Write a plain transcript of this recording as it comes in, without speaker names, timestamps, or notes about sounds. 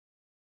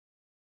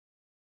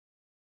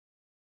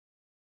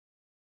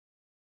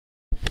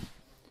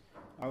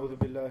أعوذ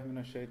بالله من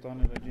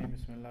الشيطان الرجيم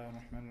بسم الله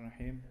الرحمن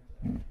الرحيم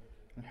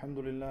الحمد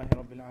لله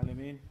رب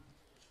العالمين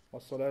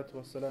والصلاة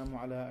والسلام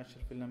على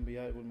أشرف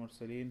الأنبياء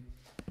والمرسلين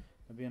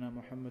نبينا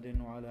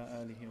محمد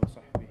وعلى آله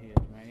وصحبه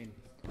أجمعين.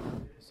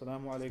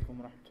 السلام عليكم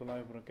ورحمة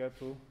الله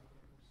وبركاته.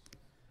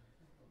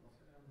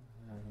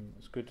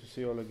 It's good to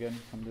see you all again,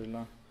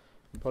 alhamdulillah.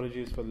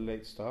 Apologies for the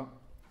late start.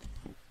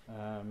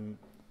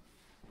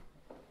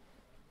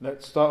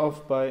 Let's start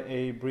off by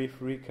a brief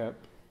recap,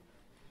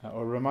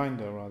 or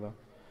reminder rather,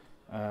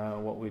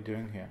 what we're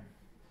doing here.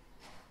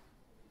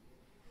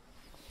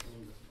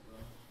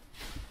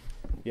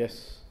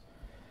 Yes.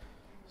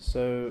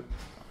 So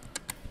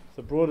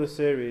the broader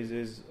series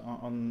is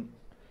on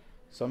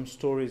some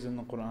stories in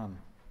the Qur'an,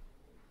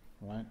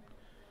 right?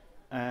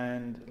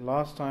 And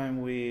last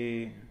time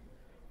we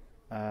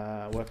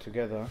were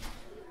together,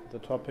 the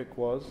topic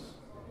was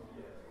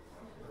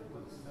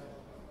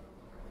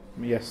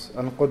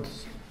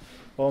al-Quds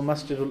or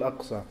Masjid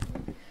al-Aqsa,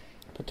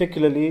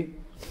 particularly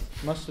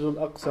Masjid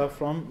al-Aqsa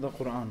from the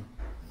Qur'an.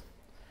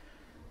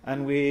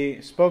 And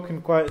we spoke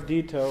in quite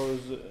detail. It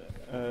was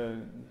a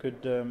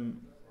good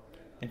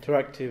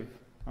interactive,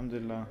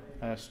 alhamdulillah,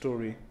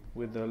 story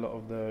with a lot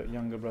of the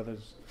younger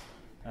brothers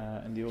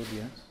in the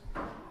audience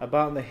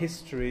about the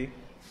history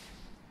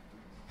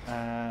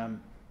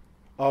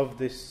of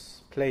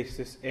this place,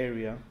 this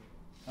area,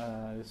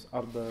 this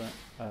Arda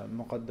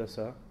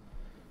Muqaddasa,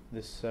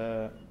 this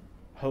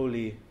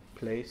holy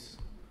place,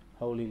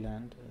 holy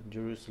land,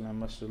 Jerusalem,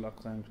 Masjid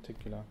al-Aqsa in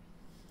particular.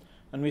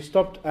 And we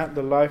stopped at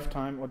the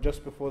lifetime or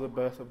just before the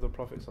birth of the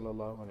Prophet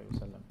sallallahu alaihi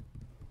wasallam.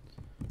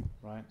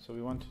 Right? So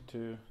we wanted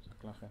to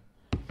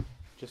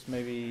just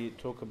maybe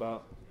talk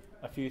about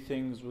a few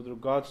things with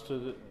regards to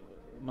the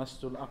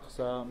Masjid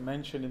al-Aqsa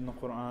mentioned in the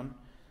Qur'an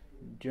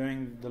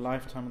during the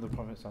lifetime of the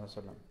Prophet sallallahu alaihi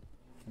wasallam,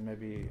 and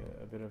maybe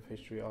a bit of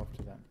history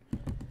after that.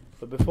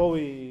 But before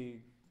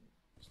we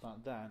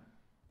start that,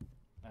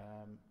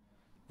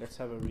 let's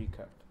have a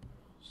recap.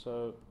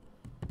 So,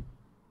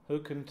 who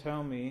can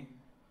tell me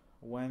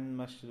when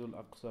Masjid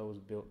al-Aqsa was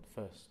built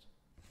first?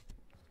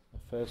 The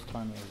first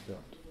time it was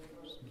built.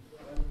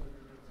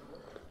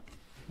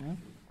 Yeah?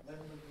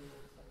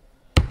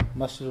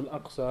 Masjid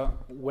al-Aqsa,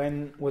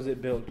 when was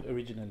it built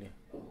originally?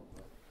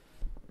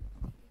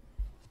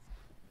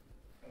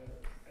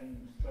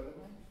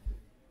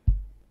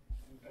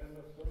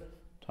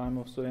 Time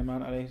of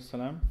Sulaiman alayhi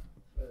salam.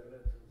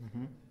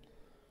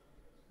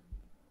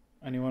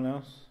 Anyone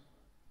else?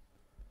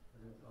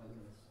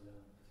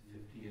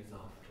 50 years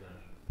after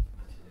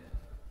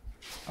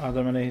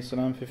Adam alayhi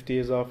salam, 50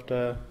 years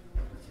after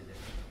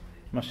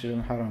Masjid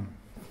al-Haram.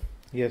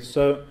 Yes,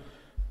 so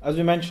as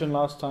we mentioned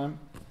last time,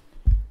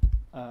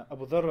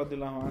 Abu Dharr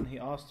radiallahu anh, he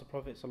asked the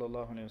Prophet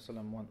sallallahu alayhi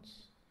wasallam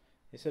once.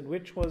 He said,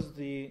 what was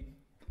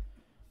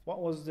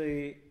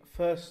the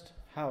first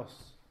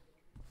house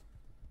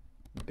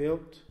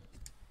built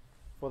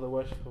for the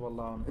worship of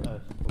Allah on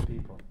earth for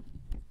people?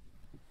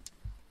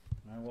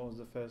 What was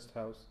the first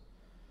house,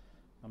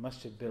 a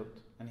masjid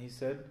built? And he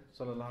said,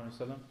 sallallahu alaihi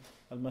wasallam,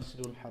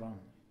 al-Masjid al-Haram.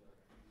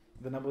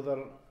 Then Abu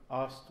Dharr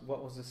asked,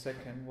 what was the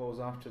second? What was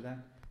after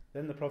that?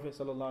 Then the Prophet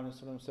sallallahu alaihi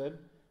wasallam said,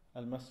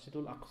 al-Masjid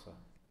al-Aqsa.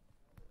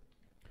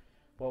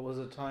 What was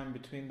the time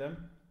between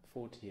them?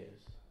 40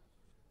 years.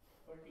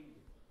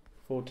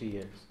 40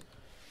 years.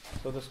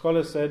 So the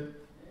scholar said,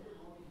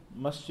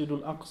 Masjid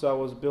al-Aqsa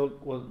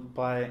was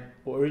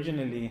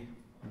originally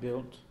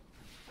built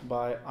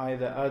by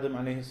either Adam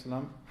alayhi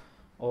salam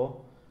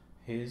or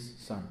his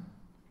son.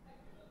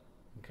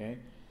 Okay.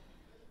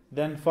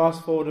 Then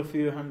fast forward a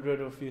few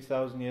hundred or a few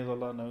thousand years,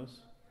 Allah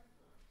knows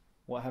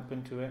what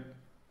happened to it.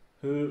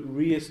 Who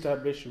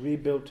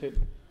rebuilt it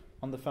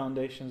on the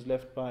foundations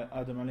left by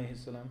Adam alayhi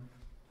salam?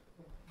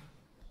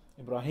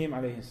 Ibrahim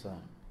alayhi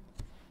salam.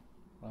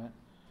 Right?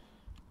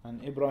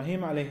 And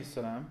Ibrahim alayhi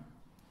salam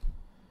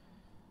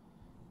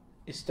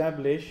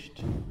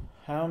established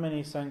how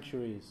many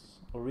sanctuaries,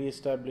 or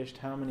re-established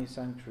how many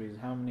sanctuaries,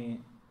 how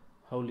many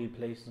holy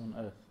places on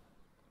earth?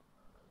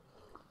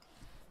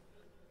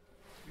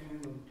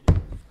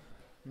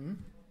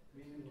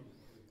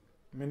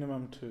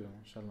 Minimum two,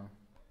 inshallah.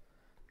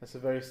 That's a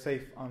very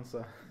safe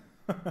answer.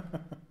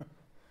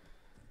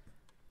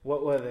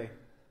 What were they?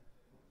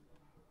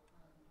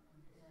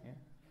 Yeah.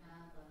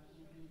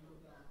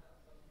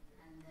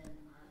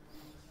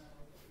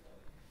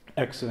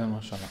 Excellent,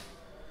 mashallah.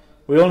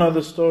 We all know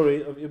the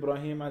story of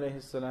Ibrahim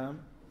alayhi salam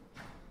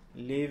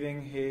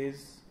leaving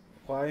his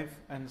wife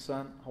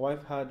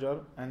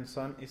Hajar and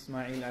son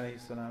Ismail alayhi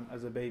salam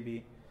as a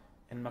baby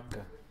in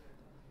Mecca.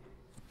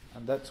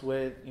 And that's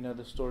where,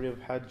 the story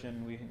of Hajj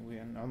and we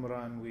and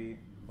Umrah, and we're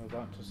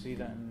about to see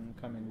that in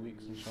coming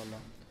weeks, inshallah,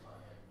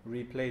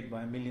 replayed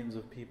by millions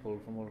of people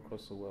from all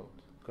across the world,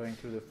 going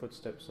through the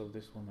footsteps of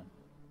this woman,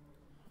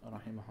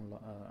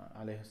 rahimahullah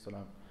alayhi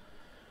salam.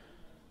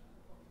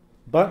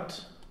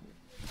 But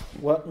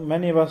what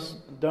many of us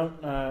don't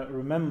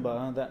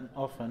remember that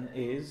often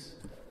is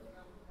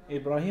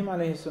Ibrahim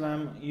alayhi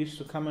salam used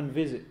to come and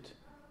visit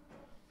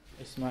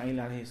Ismail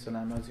alayhi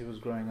salam as he was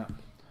growing up.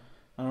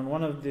 And on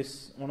one of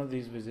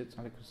these visits,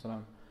 alaykum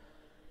salam,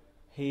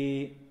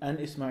 he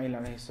and Ismail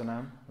alayhi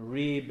salam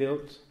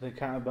rebuilt the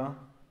Kaaba,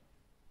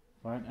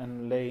 right,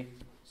 and lay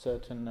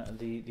certain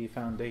the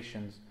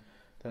foundations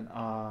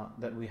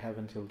that we have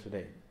until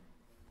today.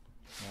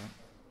 Right?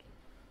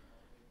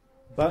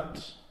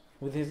 But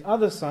with his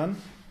other son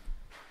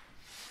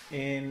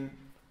in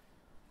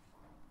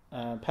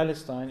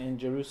Palestine, in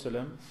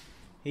Jerusalem,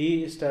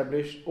 he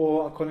established,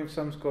 or according to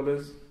some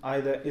scholars,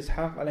 either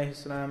Ishaq alayhi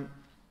salam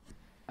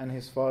and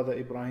his father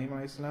Ibrahim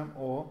alayhi salam,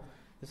 or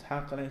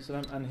Ishaq alayhi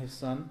salam and his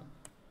son,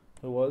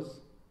 who was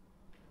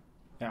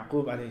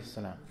Yaqub alayhi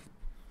salam.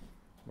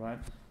 Right?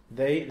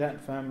 That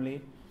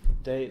family,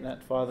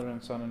 that father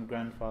and son and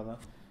grandfather,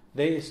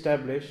 they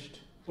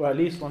established, or at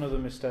least one of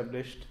them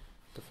established,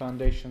 the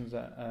foundations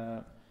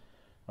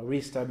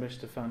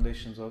re-established the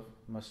foundations of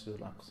Masjid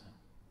al-Aqsa.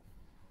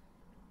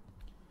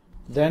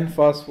 Then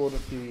fast forward a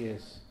few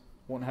years,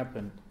 what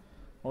happened?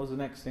 What was the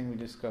next thing we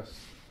discussed?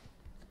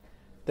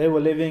 They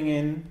were living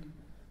in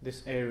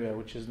this area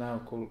which is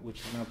now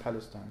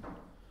Palestine,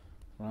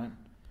 right?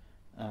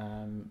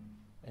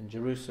 In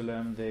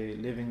Jerusalem, they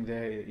living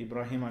there.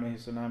 Ibrahim alayhi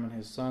salam and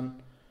his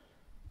son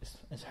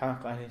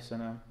Ishaq alayhi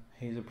salam,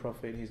 he's a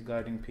prophet, he's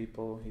guiding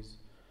people, he's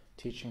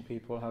teaching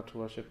people how to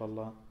worship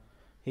Allah.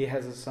 He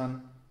has a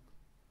son.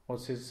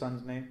 What's his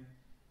son's name?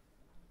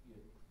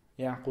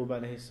 Yaqub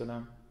alayhi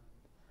salam.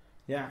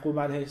 Yaqub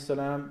alayhi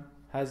salam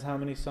has how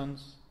many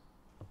sons?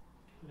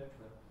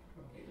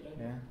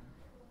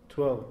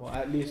 12, or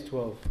at least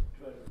 12.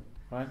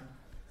 Right?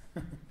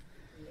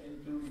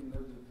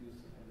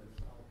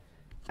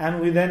 And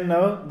we then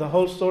know the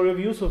whole story of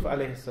Yusuf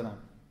alayhi salam.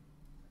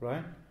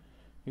 Right?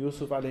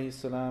 Yusuf alayhi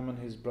salam and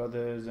his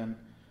brothers, and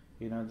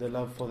the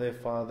love for their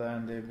father,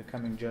 and they're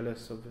becoming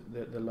jealous of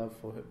the love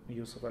for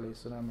Yusuf alayhi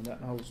salam, and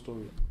that whole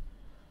story.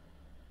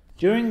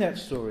 During that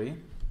story,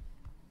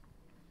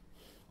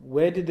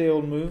 where did they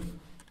all move?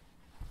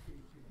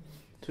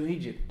 To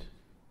Egypt.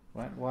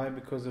 Right? Why?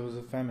 Because there was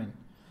a famine.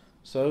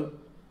 So,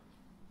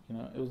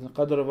 it was the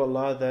qadr of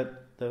Allah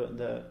that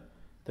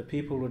the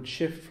people would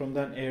shift from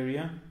that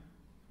area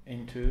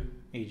into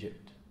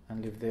Egypt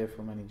and live there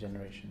for many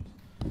generations.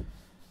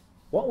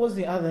 What was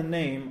the other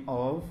name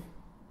of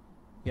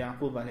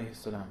Yaqub alayhi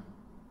salam?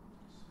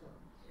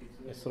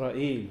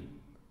 Israel.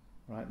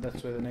 Right?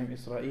 That's where the name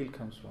Israel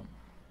comes from.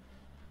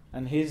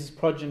 And his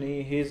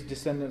progeny, his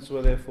descendants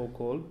were therefore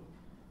called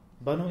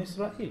Banu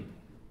Israel.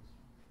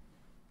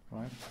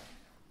 Right?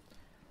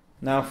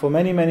 Now, for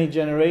many, many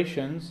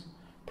generations,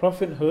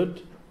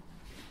 prophethood,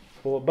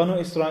 or Banu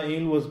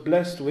Israel, was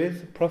blessed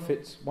with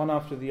prophets, one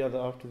after the other,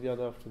 after the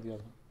other, after the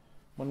other.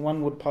 When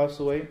one would pass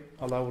away,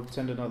 Allah would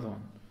send another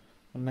one.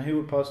 When he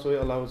would pass away,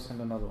 Allah would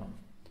send another one.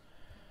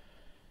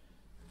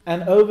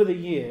 And over the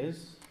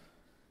years,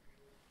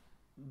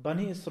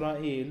 Bani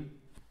Israel,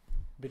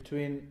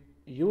 between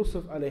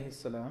Yusuf alayhi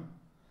salam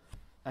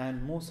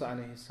and Musa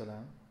alayhi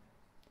salam,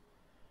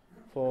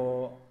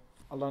 for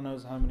Allah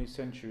knows how many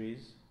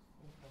centuries,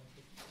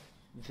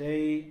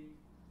 they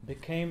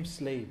became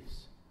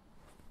slaves.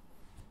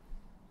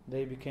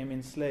 They became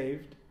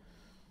enslaved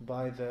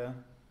by the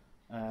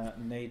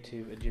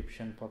native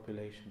Egyptian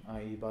population,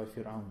 i.e. by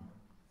Fir'aun.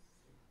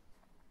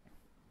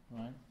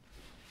 Right?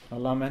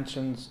 Allah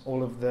mentions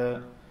all of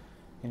the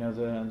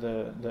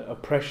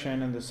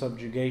oppression and the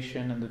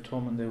subjugation and the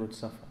torment they would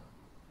suffer.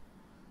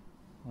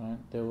 Right?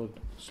 They would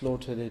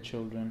slaughter their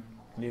children,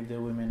 leave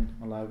their women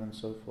alive, and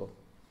so forth.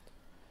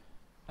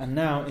 And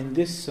now, in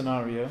this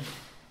scenario,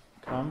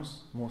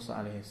 comes Musa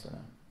alayhi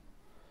salam.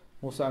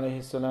 Musa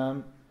alayhi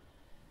salam,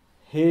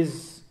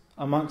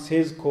 amongst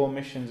his core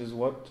missions is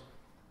what?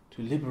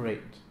 To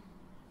liberate,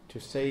 to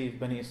save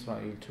Bani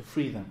Israel, to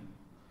free them.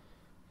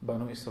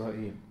 Banu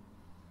Israel,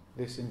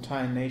 this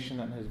entire nation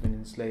that has been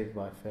enslaved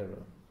by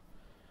Pharaoh.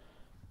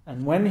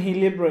 And when he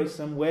liberates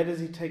them, where does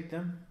he take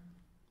them?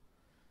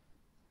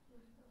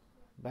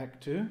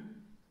 Back to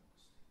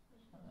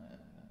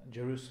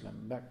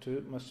Jerusalem, back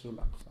to Masjid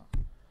al-Aqsa.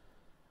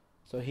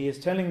 So he is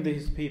telling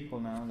these people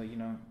now that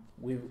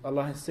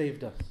Allah has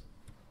saved us.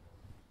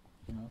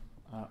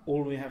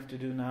 All we have to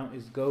do now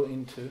is go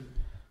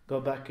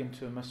back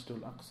into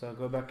Masjid al-Aqsa,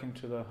 go back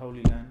into the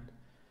Holy Land,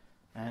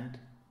 and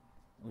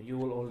you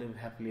will all live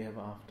happily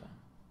ever after.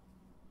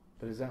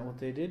 But is that what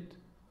they did?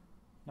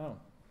 No.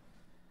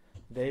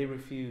 They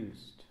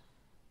refused.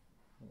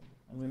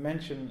 And we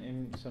mentioned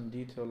in some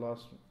detail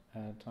last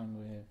time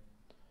we were here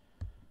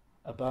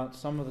about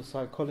some of the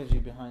psychology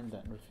behind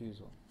that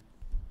refusal.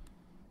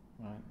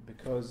 Right?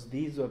 Because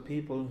these were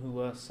people who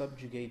were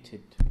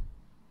subjugated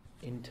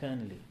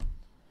internally.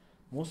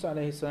 Musa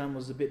alayhi salam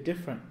was a bit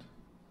different.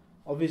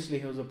 Obviously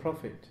he was a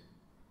prophet.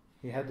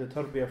 He had the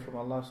tarbiyah from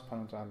Allah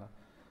subhanahu wa ta'ala.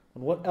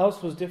 And what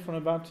else was different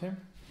about him?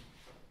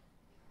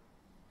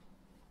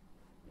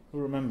 Who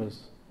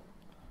remembers?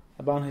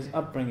 About his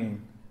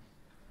upbringing.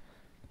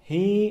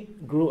 He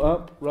grew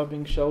up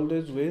rubbing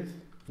shoulders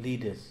with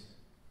leaders,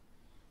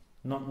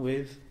 not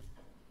with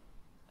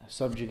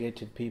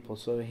subjugated people.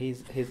 So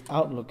his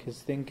outlook,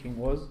 his thinking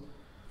was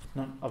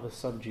not of a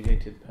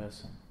subjugated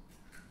person.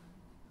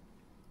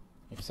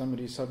 If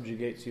somebody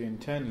subjugates you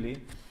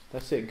internally,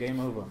 that's it, game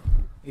over.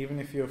 Even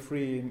if you're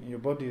free and your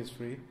body is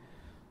free,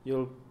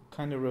 you'll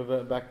kind of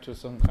revert back to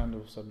some kind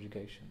of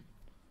subjugation.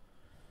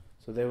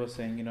 So they were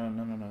saying,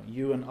 no,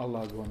 you and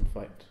Allah go and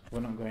fight.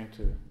 We're not going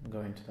to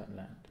go into that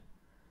land.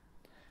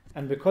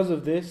 And because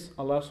of this,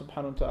 Allah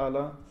subhanahu wa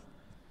ta'ala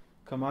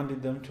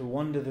commanded them to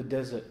wander the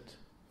desert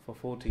for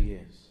 40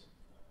 years.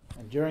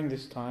 And during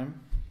this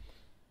time,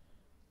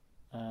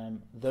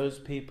 those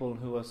people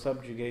who were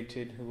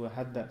subjugated, who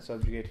had that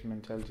subjugated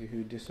mentality,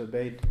 who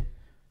disobeyed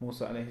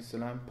Musa alayhi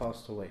salam,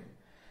 passed away.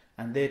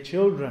 And their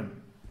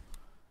children,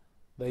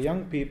 the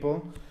young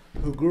people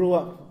who grew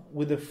up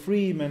with a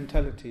free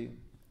mentality,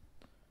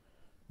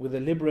 with a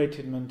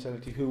liberated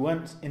mentality, who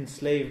weren't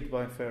enslaved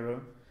by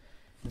Pharaoh,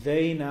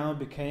 they now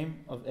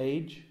became of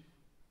age,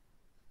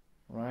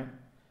 right?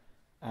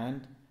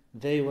 And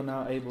they were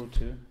now able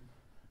to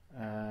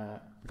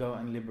go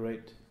and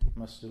liberate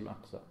Masjid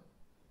al-Aqsa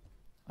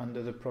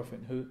under the Prophet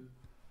who?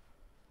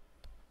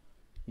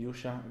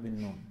 Yusha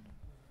bin Nun.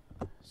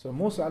 So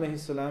Musa alayhi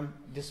salam,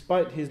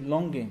 despite his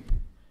longing,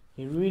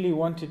 he really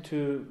wanted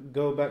to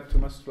go back to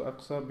Masjid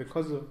al-Aqsa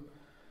because of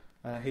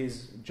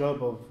his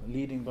job of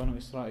leading Banu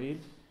Israel.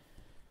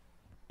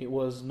 It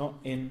was not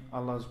in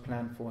Allah's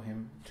plan for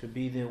him to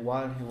be there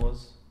while he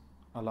was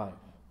alive.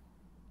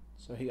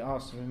 So he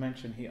asked Allah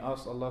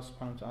subhanahu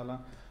wa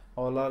ta'ala,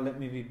 "Oh Allah, let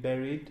me be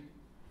buried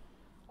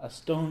a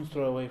stone's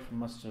throw away from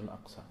Masjid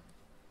al-Aqsa."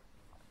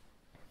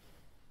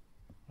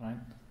 Right?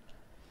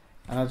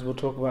 And as we'll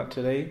talk about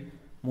today,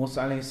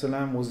 Musa alayhi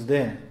salam was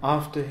there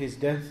after his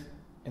death,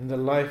 in the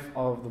life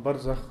of the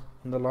barzakh,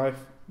 in the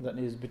life that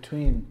is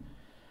between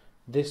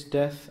this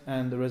death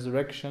and the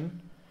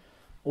resurrection.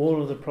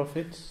 All of the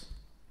prophets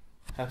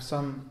have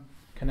some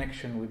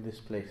connection with this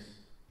place,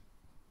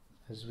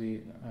 as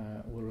we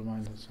will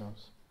remind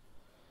ourselves.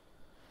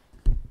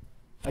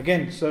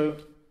 Again, so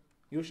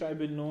Yusha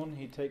ibn Nun,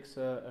 he takes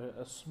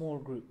a small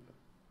group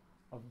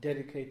of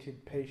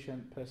dedicated,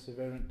 patient,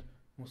 perseverant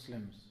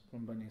Muslims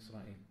from Bani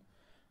Israel,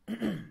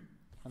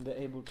 and they're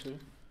able to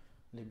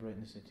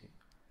liberate the city.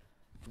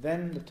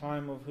 Then the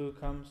time of who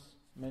comes?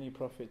 Many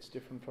prophets,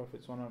 different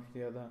prophets, one after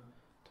the other.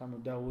 Time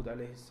of Dawood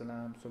alayhi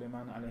salam,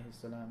 Sulaiman alayhi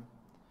salam.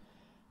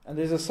 And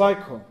there's a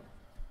cycle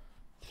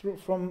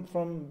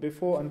from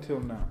before until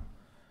now,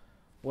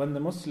 when the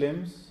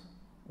Muslims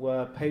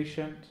were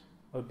patient,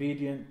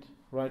 obedient,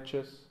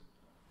 righteous.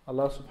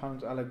 Allah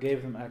subhanahu wa ta'ala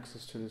gave them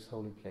access to this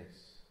holy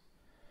place.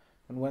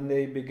 And when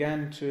they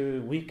began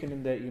to weaken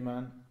in their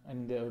iman and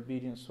in their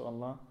obedience to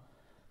Allah,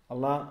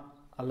 Allah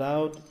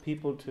allowed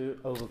people to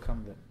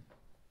overcome them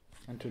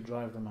and to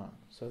drive them out.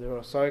 So there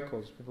are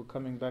cycles, people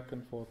coming back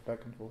and forth,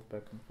 back and forth,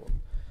 back and forth,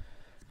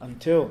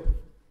 until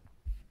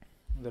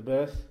the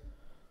birth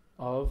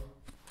of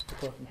the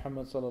Prophet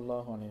Muhammad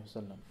sallallahu alaihi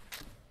wasallam.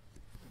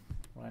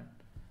 Right?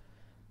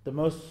 The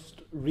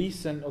most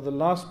recent, or the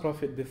last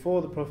prophet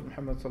before the Prophet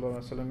Muhammad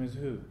sallallahu alaihi wasallam is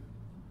who?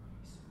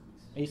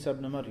 Isa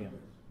ibn Maryam.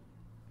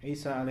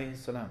 Isa alayhi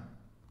salam.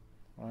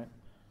 Right?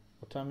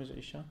 What time is it,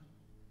 Isha?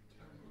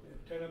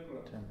 10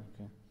 o'clock. 10,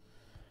 okay.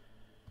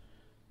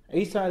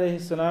 Isa alayhi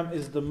salam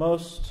is the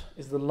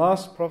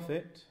last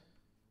prophet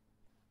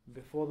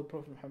before the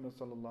Prophet Muhammad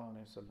sallallahu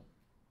alaihi wasallam.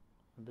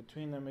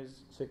 Between them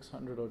is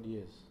 600 odd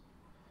years.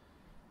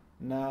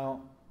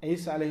 Now,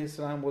 Isa alayhi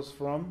salam was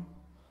from,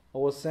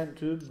 or was sent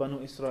to Banu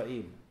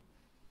Israel.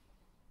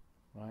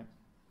 Right?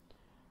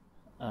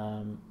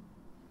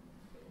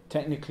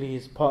 Technically,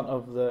 he's part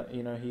of the,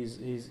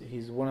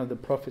 he's one of the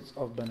prophets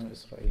of Banu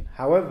Israel.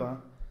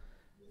 However,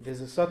 there's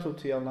a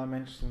subtlety Allah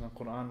mentions in the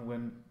Qur'an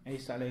when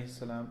Isa alayhi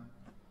salam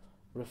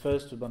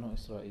refers to Banu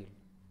Israel.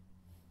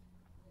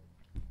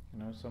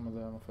 Some of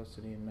the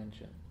Mufassirin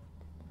mention.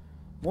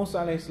 Musa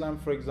alayhi salam,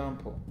 for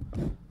example,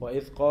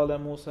 وَإِذْ قَالَ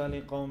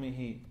مُوسَى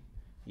لِقَوْمِهِ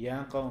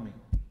يَا قَوْمِ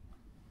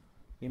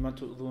لِمَ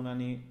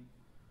تُؤْذُونَنِي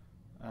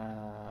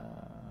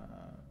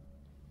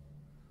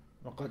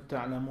وَقَدْ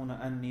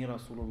تَعْلَمُونَ أَنِّي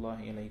رَسُولُ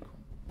اللَّهِ إِلَيْكُمْ.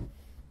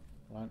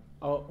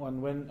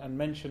 Right? And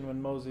mention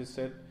when Moses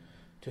said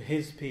to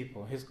his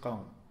people, his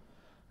qawm,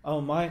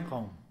 "Oh my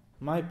qawm,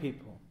 my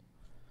people,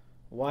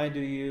 why do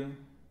you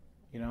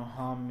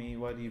harm me?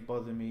 Why do you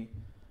bother me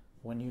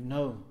when you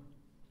know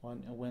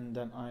when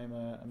that I am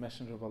a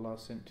messenger of Allah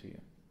sent to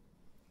you?"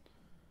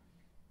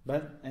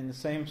 But in the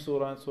same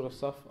surah, Surah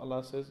Saf,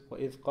 Allah says,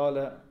 وَإِذْ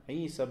قَالَ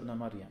عِيسَى ابْنَ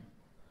مَرْيَمَ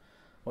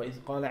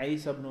وَإِذْ قَالَ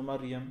عِيسَى ابْنُ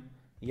مَرْيَمَ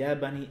يَا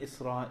بَنِي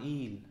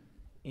إِسْرَائِيلَ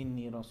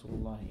إِنِّي رَسُولُ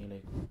اللَّهِ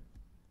إِلَيْكُمْ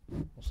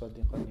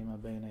مُصَدِّقًا لِمَا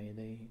بَيْنَ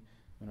يَدَيْهِ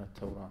مِنَ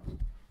التَّوْرَاةِ.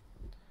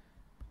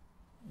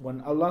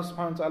 When Allah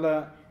subhanahu wa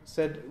ta'ala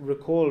said,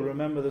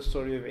 remember the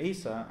story of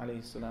Isa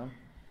alayhi salam,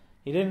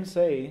 He didn't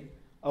say,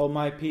 "Oh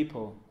my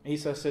people."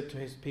 Isa said to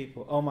his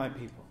people, "Oh my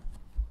people."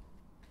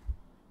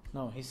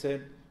 No,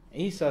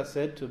 Isa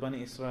said to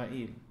Bani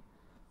Israel.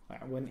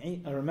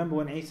 I remember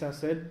when Isa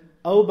said,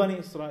 "Oh Bani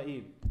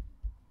Israel,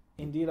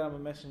 indeed I am a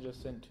messenger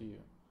sent to you,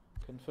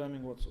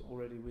 confirming what's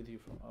already with you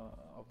from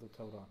of the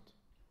Torah."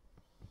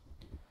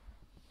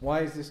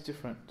 Why is this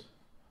different?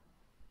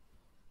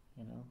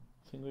 I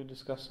think we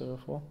discussed it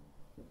before.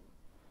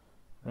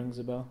 Rings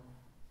a bell?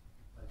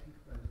 I think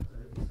Isa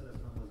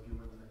was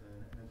given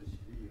another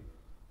Sharia.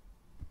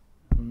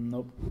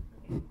 Nope.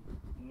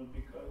 No,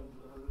 because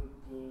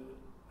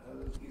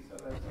Hazrat Isa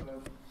alayhi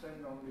salam sent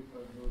only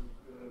for his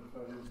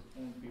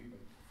own people.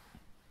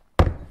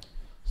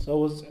 So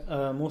was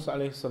Musa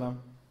alayhi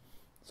salam.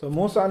 So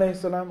Musa alayhi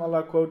salam,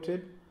 Allah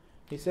quoted,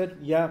 he said,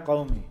 Ya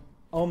qawmi,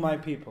 O my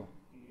people.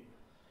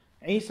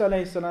 Isa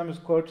alayhi salam is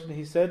quoted,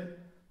 he said,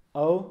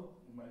 O,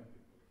 My people.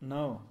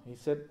 no, he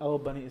said, O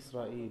Bani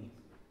Israel.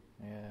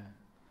 Yeah.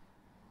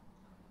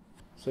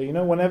 So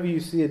whenever you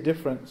see a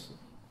difference,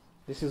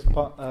 this is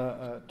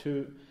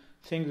two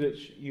things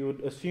which you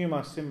would assume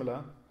are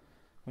similar.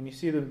 When you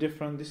see them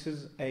different, this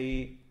is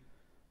an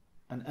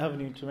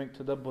avenue to make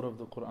tadabbur of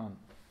the Qur'an,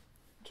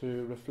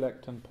 to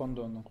reflect and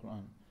ponder on the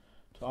Qur'an,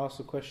 to ask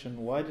the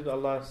question, why did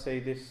Allah say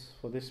this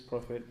for this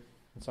prophet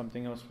and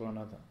something else for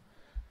another?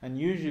 And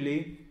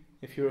usually,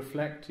 if you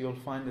reflect, you'll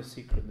find a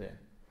secret there.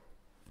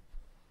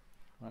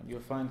 Right?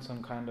 You'll find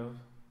some kind of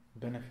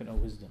benefit or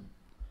wisdom.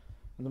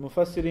 And the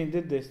Mufassirin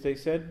did this. They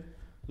said,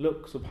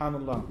 look,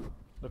 subhanallah,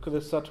 look at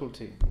the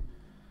subtlety.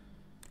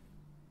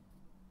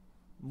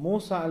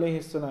 Musa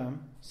alayhi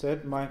salam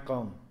said, my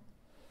qawm.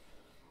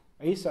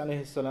 Isa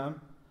alayhi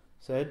salam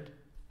said,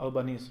 O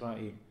Bani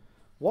Israel.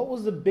 What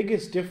was the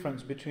biggest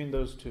difference between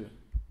those two?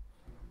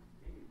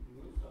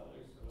 Musa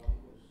alayhi salam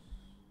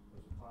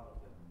was part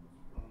of them,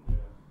 from the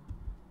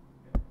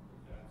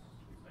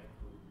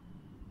disciple,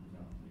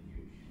 the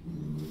Jewish.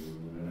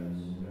 Whereas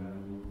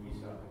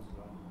Isa alayhi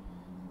salam,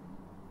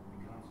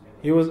 we can't say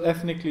that. He was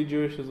ethnically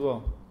Jewish as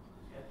well.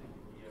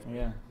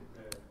 Yeah.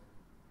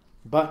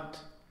 But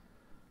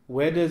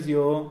where does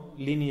your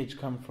lineage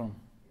come from?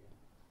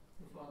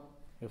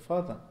 Your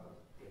father.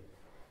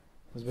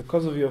 It's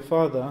because of your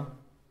father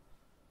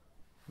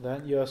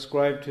that you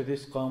ascribe to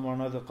this qawm or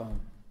another qawm.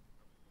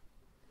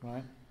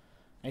 Right?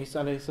 Isa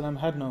alayhi salam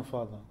had no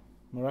father.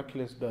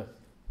 Miraculous birth.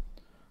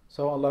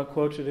 So Allah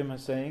quoted him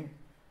as saying,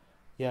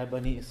 Ya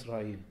Bani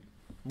Israel.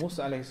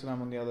 Musa alayhi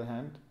salam, on the other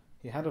hand,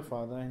 he had a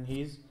father, and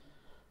he's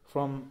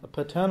from a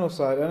paternal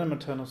side and a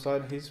maternal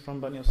side, he's from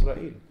Bani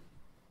Israel.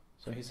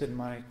 So he said,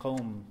 my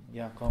qawm,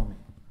 ya qawmi.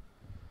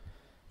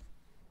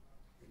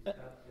 Is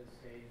that the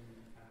same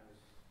as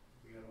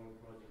we are all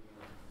projecting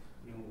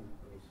a new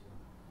Islam?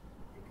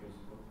 Because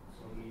it's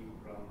only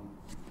from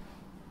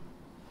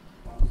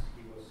once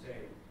he was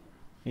saved,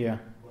 Yeah.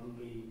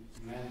 only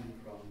men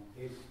from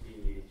his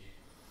lineage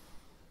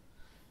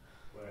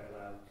were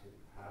allowed to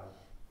have.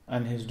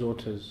 And his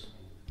daughters.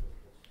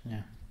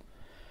 Yeah.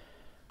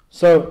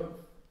 So,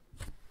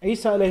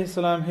 Isa alayhi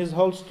salam, his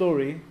whole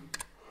story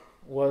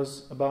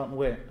was about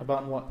where?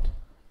 About what?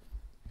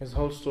 His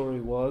whole story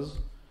was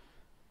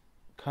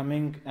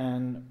coming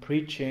and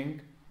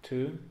preaching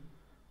to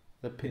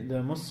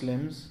the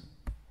Muslims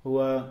who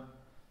were,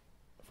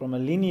 from a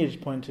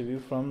lineage point of view,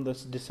 from the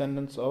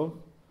descendants of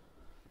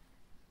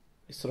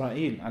Israel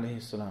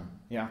alayhi salam,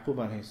 Yaqub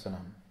alayhi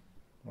salam,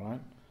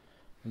 right?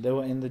 And they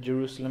were in the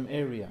Jerusalem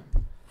area,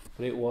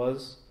 but it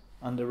was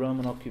under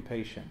Roman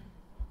occupation,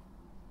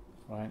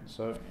 right?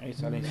 So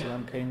Isa alayhi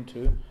salam came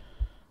to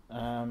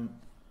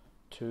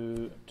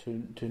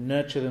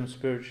nurture them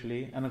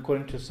spiritually, and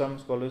according to some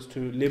scholars,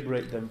 to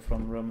liberate them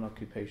from Roman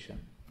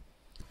occupation.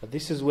 But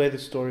this is where the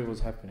story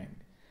was happening.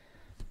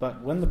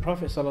 But when the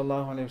Prophet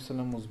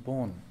ﷺ was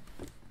born,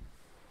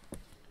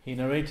 he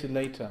narrated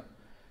later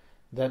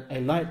that a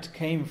light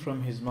came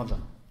from his mother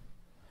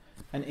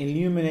and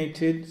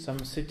illuminated some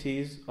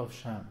cities of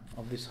Sham,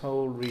 of this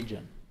whole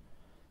region,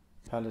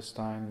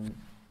 Palestine,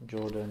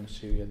 Jordan,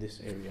 Syria, this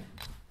area.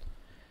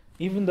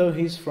 Even though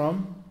he's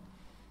from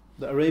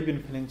the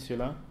Arabian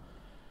Peninsula,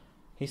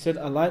 he said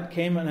a light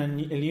came and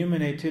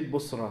illuminated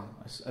Busra,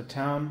 a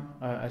town,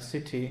 a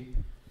city,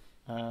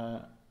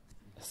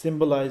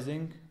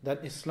 symbolizing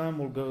that Islam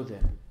will go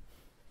there.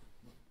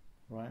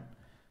 Right?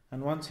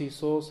 And once he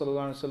saw,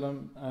 sallallahu alaihi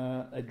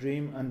wasallam, a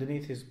dream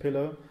underneath his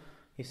pillow,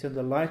 he said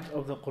the light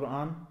of the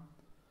Qur'an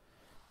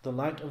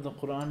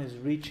is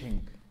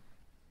reaching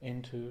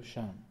into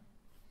Sham.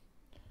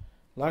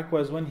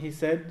 Likewise, when he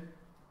said,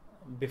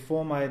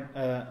 before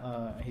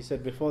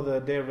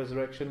the day of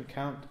resurrection,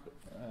 count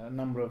a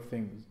number of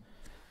things.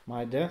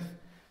 My death,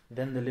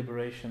 then the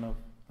liberation of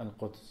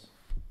Al-Quds.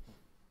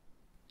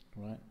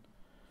 Right?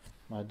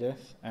 My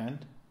death,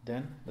 and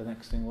then the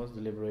next thing was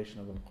the liberation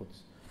of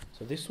Al-Quds.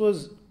 So this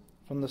was,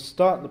 from the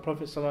start, the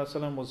Prophet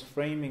ﷺ was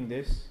framing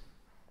this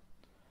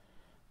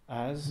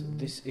as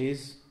this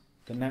is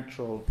the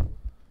natural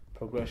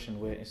progression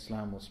where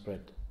Islam will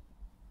spread.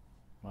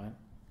 Right?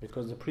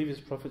 Because the previous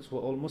prophets were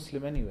all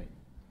Muslim anyway.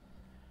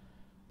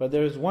 But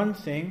there is one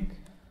thing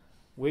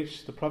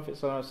which the Prophet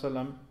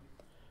ﷺ,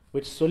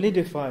 which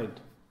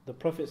solidified the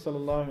Prophet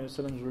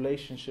ﷺ's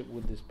relationship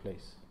with this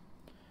place.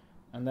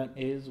 And that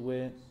is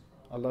where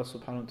Allah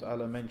subhanahu wa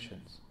ta'ala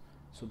mentions,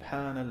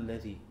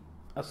 Subhanalladhi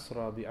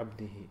asra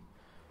bi'abdihi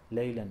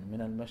laylan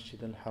min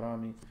al-Masjid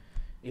al-Harami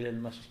ila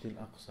al-Masjid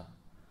al-Aqsa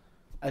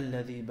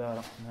alladhi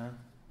barakna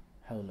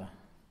hawlah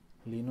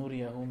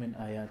linuriyahu min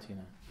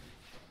ayatina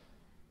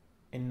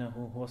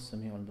innahu huwa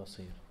as-sami'u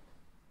al-basir.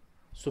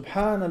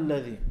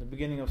 Subhanalladhi, the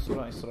beginning of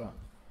Surah Isra.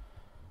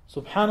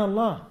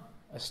 Subhanallah,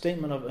 a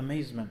statement of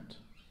amazement,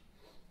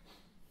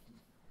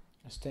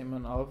 a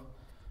statement of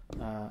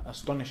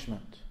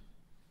astonishment.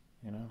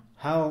 You know,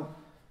 how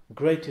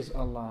great is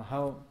Allah,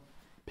 how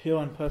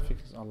pure and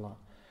perfect is Allah.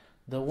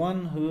 The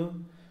one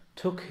who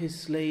took his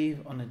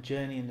slave on a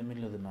journey in the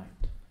middle of the night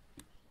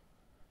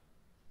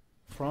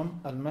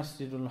from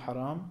al-Masjid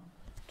al-Haram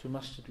to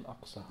Masjid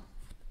al-Aqsa.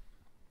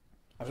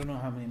 I don't know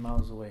how many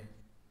miles away.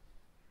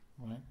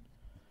 Right?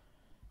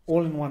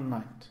 All in one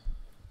night.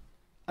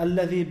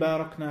 الَّذِي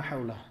بَارَكْنَا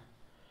حَوْلَهُ,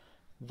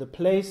 the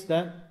place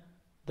that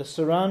the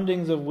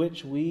surroundings of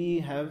which we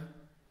have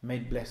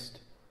made blessed.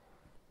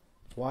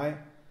 Why?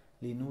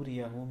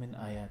 لِنُورِيَهُ مِنْ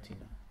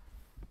آيَاتِنَا,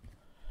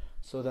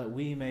 so that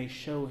we may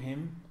show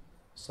him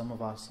some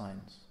of our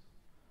signs.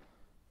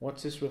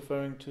 What's this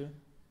referring to?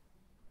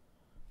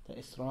 The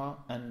Isra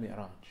and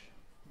Mi'raj.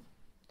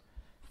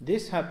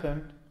 This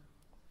happened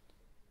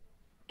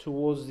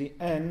towards the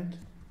end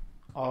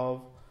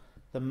of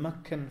the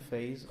Meccan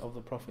phase of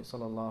the Prophet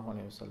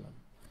ﷺ,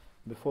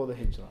 before the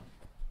Hijrah.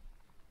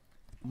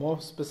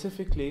 More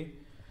specifically,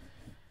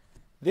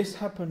 this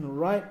happened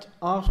right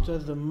after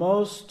the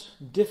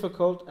most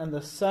difficult and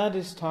the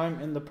saddest time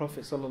in the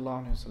Prophet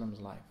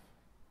ﷺ's life.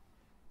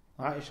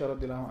 Aisha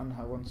radiallahu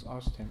anha once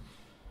asked him,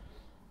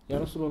 Ya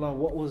Rasulullah,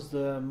 what was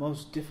the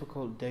most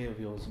difficult day of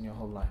yours in your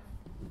whole life?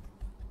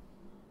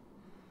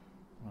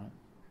 Right.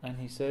 And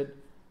he said,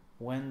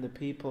 when the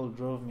people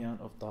drove me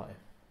out of Ta'if.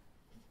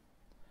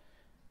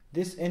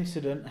 This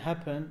incident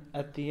happened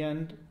at the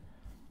end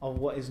of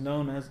what is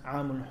known as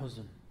Amul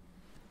Huzn,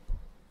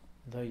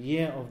 the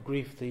year of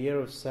grief, the year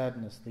of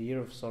sadness, the year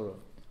of sorrow.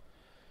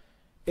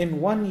 In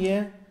 1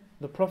 year,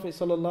 the Prophet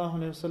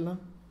ﷺ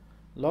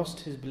lost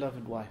his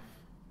beloved wife,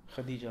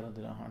 Khadija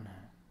radiallahu anha.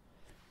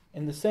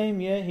 In the same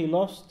year, he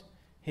lost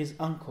his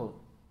uncle,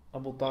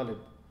 Abu Talib,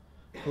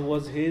 who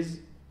was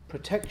his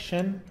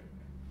protection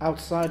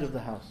outside of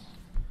the house.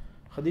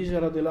 Khadija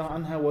radiallahu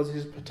anha was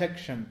his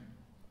protection,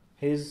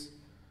 his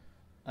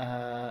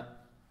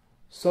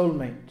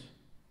soulmate,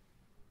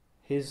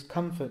 his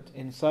comfort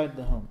inside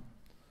the home.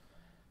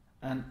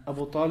 And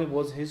Abu Talib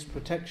was his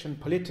protection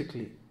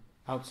politically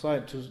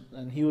outside,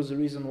 and he was the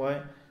reason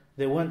why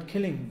they weren't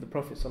killing the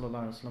Prophet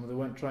ﷺ. They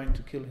weren't trying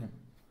to kill him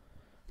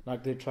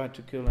like they tried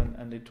to kill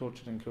and they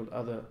tortured and killed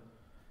other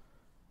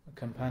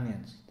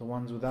companions, the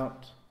ones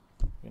without,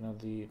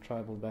 the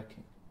tribal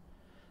backing.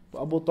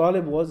 But Abu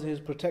Talib was his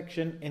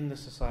protection in the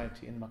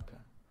society in Mecca.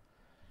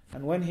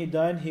 And when he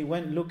died, he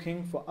went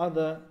looking for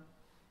other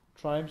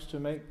tribes to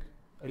make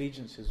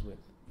allegiances with,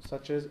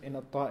 such as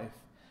in Ta'if.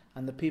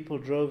 And the people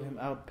drove him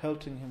out,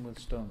 pelting him with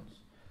stones,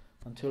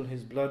 until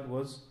his blood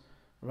was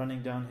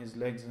running down his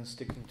legs and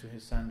sticking to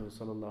his sandals,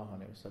 sallallahu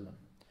alaihi wasallam.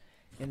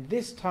 In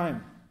this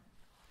time,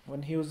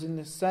 when he was in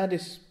the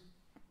saddest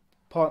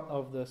part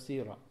of the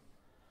seerah,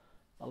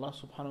 Allah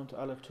subhanahu wa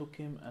ta'ala took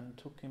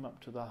him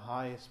up to the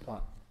highest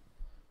part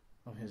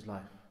of his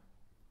life,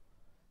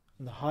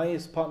 the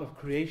highest part of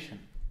creation,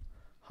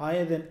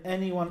 higher than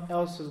anyone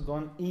else has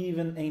gone,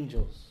 even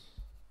angels.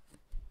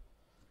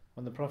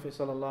 When the Prophet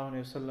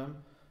ﷺ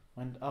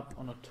went up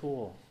on a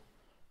tour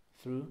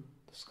through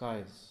the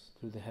skies,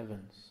 through the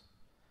heavens,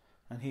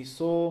 and he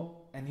saw,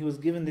 and he was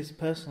given this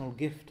personal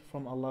gift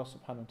from Allah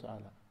subhanahu wa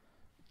ta'ala.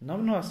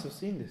 None of us have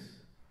seen this.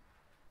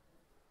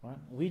 Right?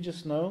 We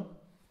just know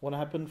what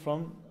happened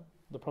from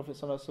the Prophet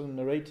ﷺ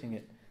narrating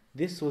it.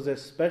 This was a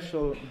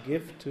special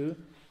gift to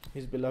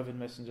his beloved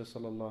Messenger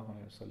sallallahu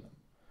alaihi wasallam.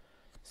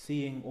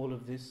 Seeing all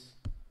of this,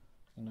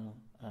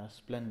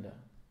 splendor,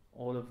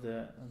 all of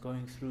the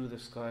going through the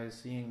skies,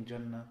 seeing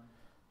Jannah,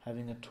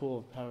 having a tour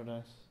of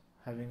paradise,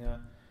 having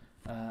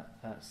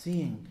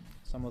seeing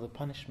some of the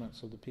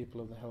punishments of the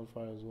people of the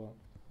hellfire as well,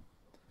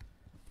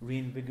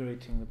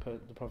 reinvigorating the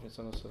Prophet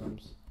sallallahu alaihi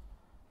wasallam's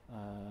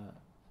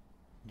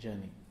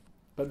journey.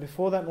 But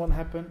before that one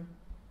happened,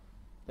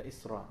 the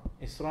Isra.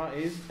 Isra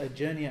is a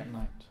journey at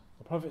night.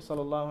 The Prophet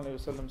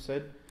ﷺ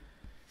said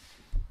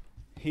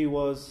he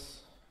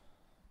was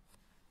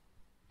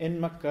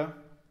in Mecca,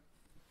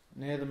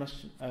 near the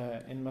Masjid,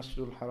 in Masjid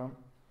al-Haram,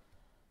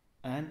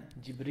 and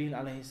Jibreel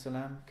alayhi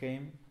salam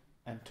came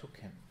and took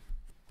him.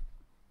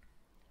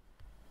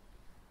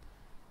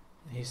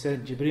 He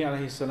said Jibreel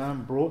alayhi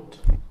salam brought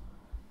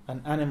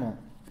an animal,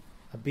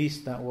 a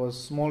beast that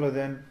was smaller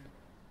than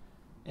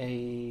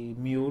a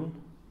mule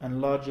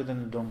and larger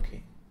than a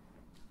donkey.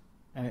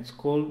 And it's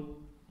called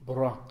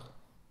Buraq,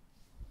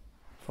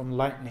 from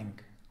lightning.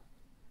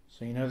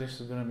 So this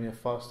is going to be a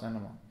fast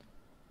animal.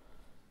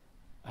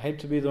 I hate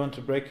to be the one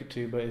to break it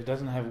to you, but it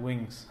doesn't have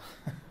wings.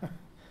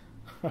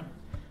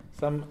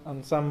 Some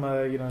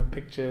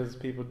pictures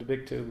people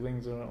depict it with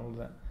wings and all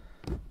that.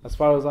 As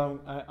far as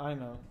I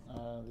know,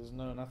 there's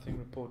nothing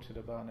reported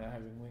about it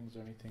having wings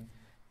or anything.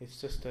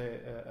 It's just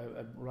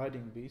a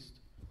riding beast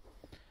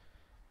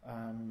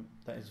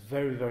that is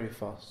very, very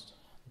fast.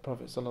 The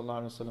Prophet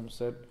ﷺ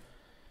said,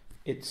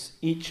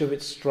 each of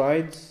its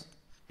strides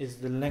is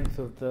the length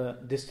of the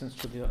distance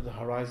to the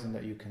horizon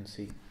that you can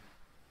see.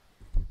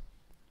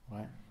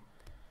 Right?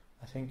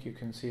 I think you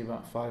can see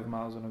about 5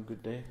 miles on a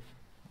good day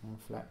on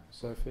a flat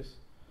surface.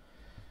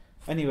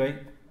 Anyway,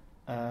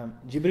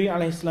 Jibreel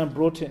alayhi salam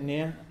brought it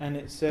near, and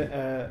it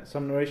said,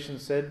 some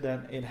narrations said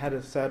that it had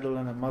a saddle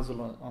and a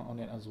muzzle on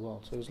it as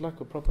well. So it was like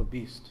a proper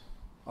beast.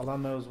 Allah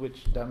knows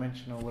which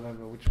dimension or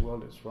whatever, which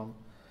world it's from.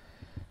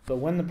 But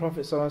when the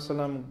Prophet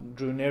ﷺ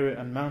drew near it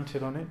and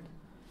mounted on it,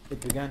 it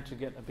began to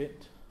get a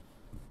bit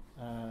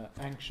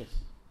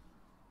anxious.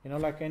 You know,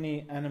 like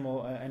any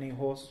animal, any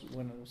horse,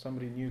 when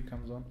somebody new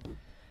comes on.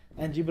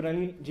 And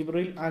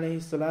Jibreel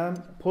alayhi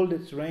salam pulled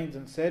its reins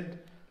and said,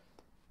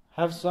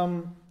 have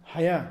some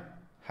haya,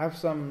 have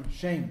some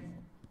shame.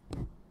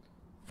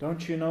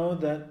 Don't you know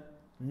that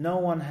no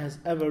one has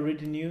ever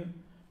ridden you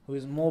who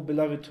is more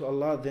beloved to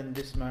Allah than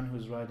this man who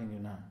is riding you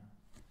now?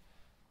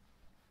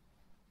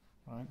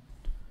 Right?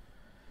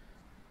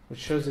 Which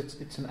shows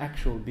it's an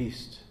actual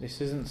beast.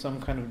 This isn't some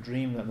kind of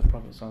dream that the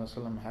Prophet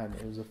ﷺ had.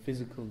 It was a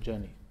physical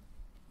journey.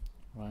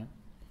 Right?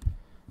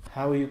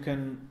 How you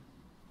can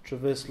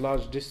traverse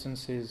large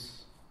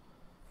distances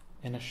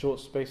in a short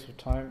space of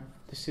time,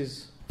 this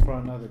is for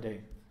another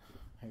day.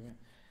 Okay?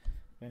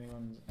 If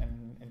anyone's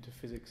into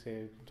physics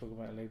here, we can talk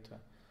about it later.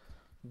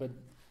 But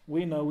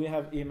we know, we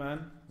have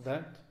iman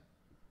that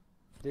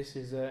this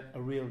is a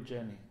real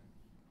journey.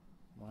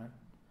 Right?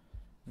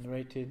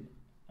 Narrated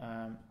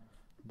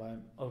by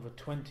over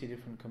 20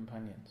 different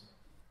companions.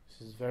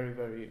 This is very,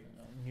 very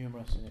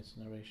numerous in its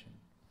narration.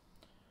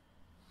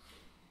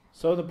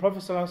 So the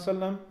Prophet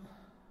ﷺ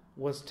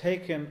was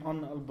taken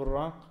on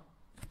al-Buraq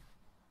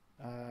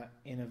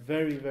in a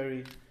very,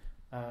 very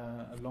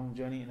long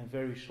journey in a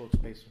very short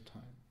space of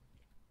time.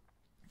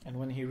 And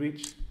when he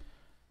reached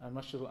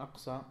Masjid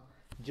al-Aqsa,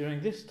 during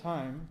this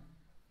time,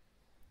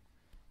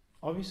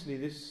 obviously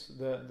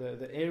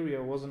the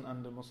area wasn't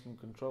under Muslim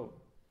control.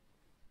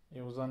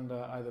 It was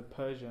under either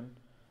Persian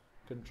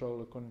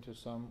control, according to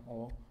some,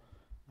 or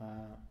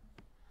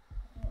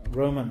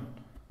Roman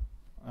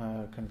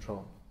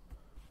control,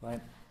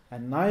 right?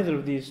 And neither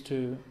of these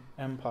two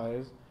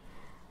empires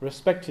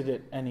respected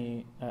it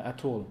any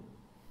at all.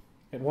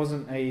 It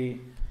wasn't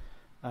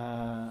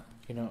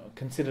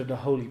considered a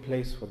holy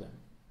place for them.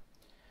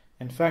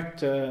 In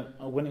fact,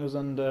 when it was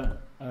under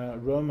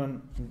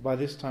Roman, by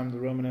this time the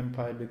Roman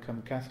Empire had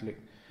become Catholic.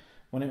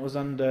 When it was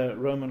under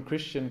Roman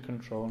Christian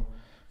control,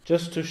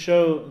 just to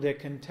show their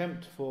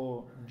contempt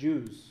for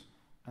Jews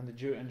and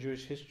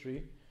Jewish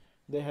history,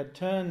 they had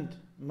turned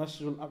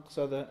Masjid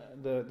al-Aqsa,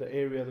 the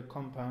area, the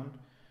compound,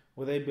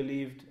 where they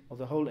believed, or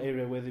the whole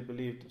area where they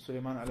believed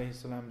Sulaiman alayhi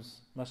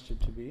salam's masjid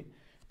to be,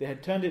 they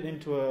had turned it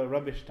into a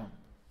rubbish dump.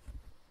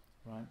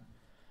 Right?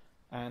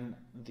 And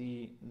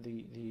the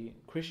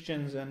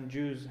Christians and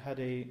Jews had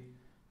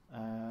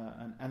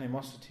an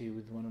animosity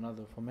with one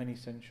another for many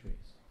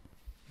centuries.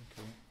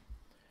 Okay.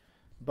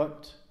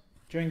 But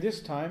during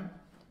this time,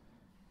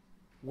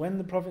 when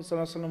the Prophet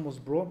ﷺ was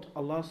brought,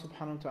 Allah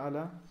subhanahu wa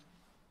ta'ala,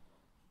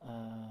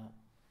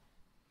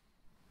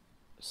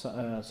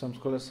 some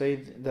scholars say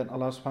that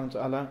Allah subhanahu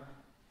wa ta'ala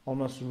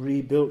almost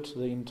rebuilt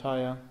the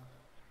entire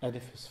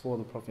edifice for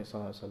the Prophet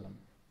ﷺ.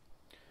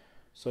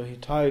 So he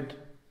tied,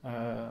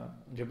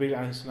 Jibreel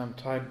alayhi salam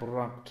tied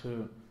Buraq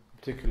to a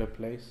particular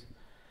place.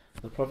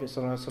 The Prophet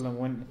ﷺ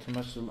went to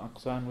Masjid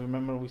al-Aqsa, and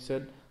remember we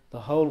said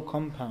the whole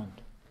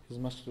compound is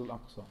Masjid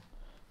al-Aqsa.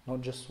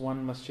 Not just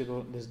one masjid,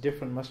 there's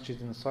different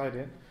masjids inside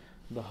it.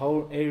 The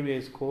whole area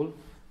is called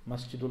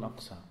Masjid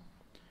al-Aqsa.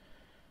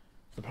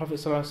 The Prophet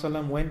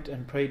ﷺ went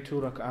and prayed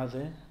 2 rak'ah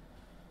there.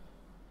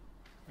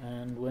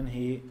 And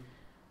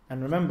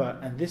remember,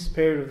 and this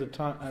period of the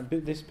time,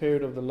 this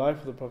period of the life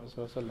of the Prophet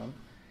ﷺ,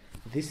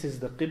 this is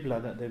the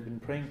Qibla that they've been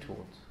praying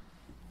towards.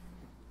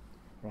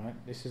 Right?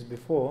 This is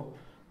before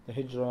the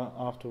Hijrah,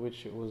 after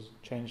which it was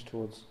changed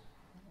towards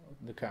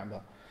the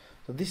Kaaba.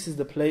 So this is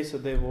the place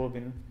that they've all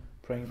been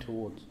praying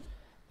towards.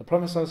 The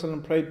Prophet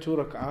ﷺ prayed 2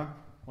 rak'ah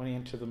when he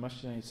entered the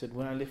masjid, and he said,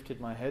 when I lifted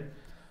my head,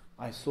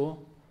 I saw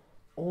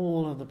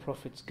all of the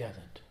prophets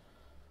gathered.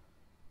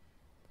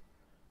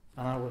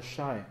 And I was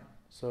shy.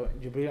 So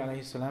Jibreel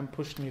alayhi salam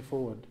pushed me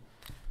forward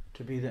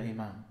to be the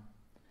Imam.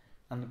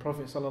 And the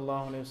Prophet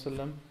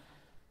ﷺ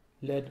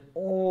led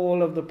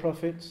all of the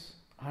prophets,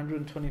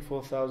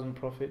 124,000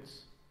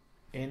 prophets,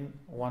 in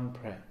one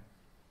prayer.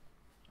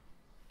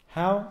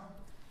 How?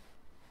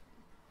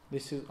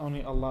 This is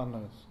only Allah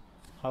knows.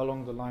 How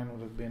long the line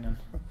would have been and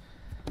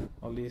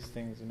all these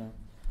things,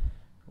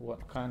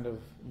 what kind of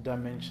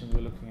dimensions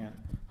we're looking at.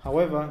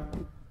 However,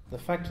 the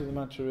fact of the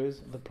matter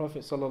is, the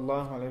Prophet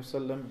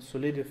ﷺ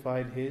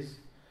solidified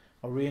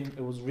it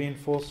was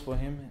reinforced for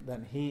him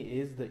that he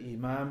is the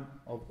Imam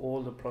of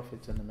all the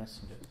prophets and the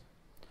messengers,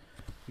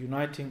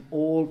 uniting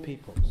all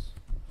peoples.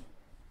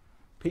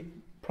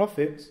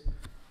 Prophets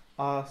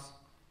are,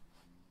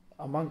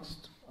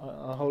 amongst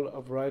a whole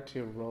variety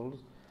of roles,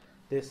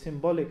 they're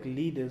symbolic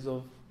leaders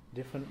of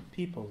different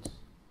peoples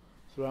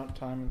throughout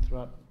time and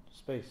throughout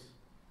space.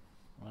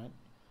 Right?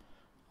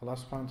 Allah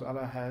subhanahu wa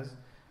ta'ala has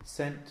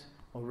sent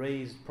or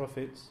raised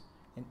prophets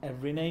in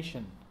every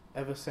nation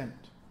ever sent,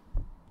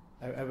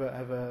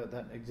 ever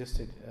that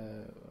existed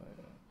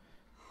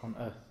on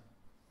earth.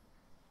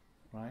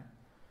 right?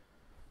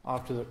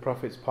 After the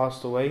prophets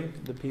passed away,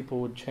 the people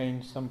would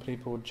change. Some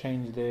people would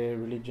change their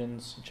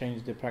religions,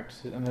 change their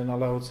practices, and then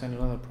Allah would send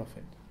another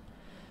prophet.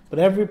 But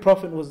every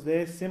prophet was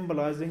there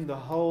symbolizing the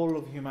whole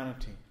of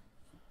humanity.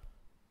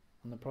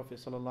 And the Prophet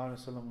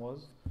ﷺ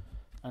was,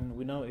 and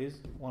we know is,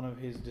 one of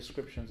his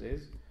descriptions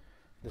is,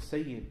 the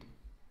Sayyid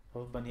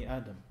of Bani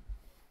Adam,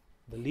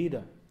 the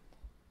leader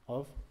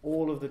of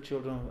all of the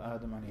children of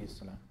Adam alayhi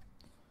salam.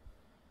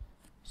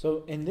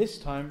 So in this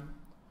time,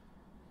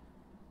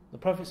 the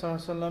Prophet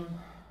ﷺ,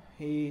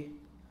 he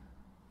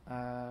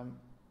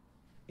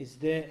is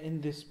there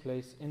in this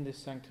place, in this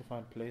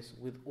sanctified place,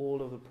 with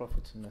all of the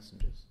prophets and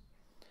messengers.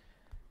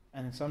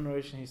 And in some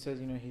narration he says,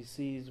 he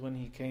sees, when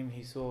he came,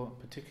 he saw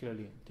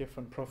particularly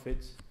different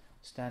prophets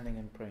standing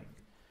and praying.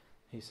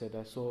 He said,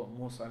 I saw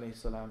Musa alayhi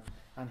salam,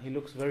 and he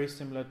looks very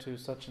similar to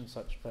such and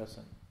such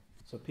person.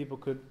 So people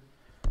could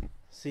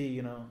see,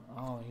 he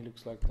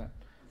looks like that.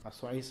 I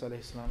saw Isa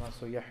alayhi salam, I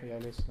saw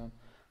Yahya alayhi salam,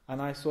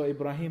 and I saw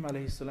Ibrahim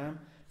alayhi salam,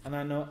 and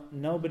I know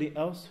nobody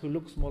else who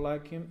looks more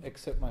like him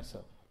except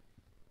myself.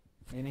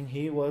 Meaning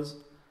he was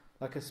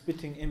like a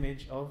spitting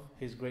image of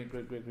his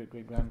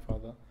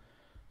great-great-great-great-great-grandfather,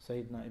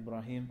 Sayyidina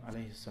Ibrahim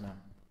alayhi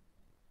salam.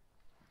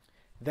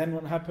 Then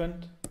what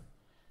happened?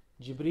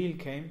 Jibreel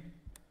came.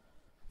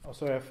 Oh,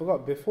 sorry, I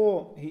forgot.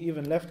 Before he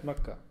even left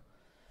Mecca,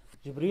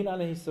 Jibreel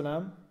alayhi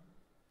salam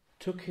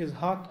took his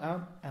heart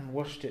out and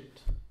washed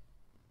it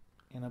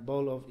in a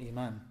bowl of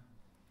Iman,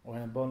 or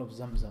in a bowl of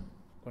Zamzam,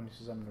 according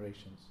to some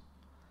narrations.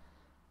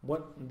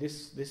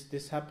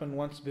 This happened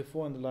once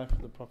before in the life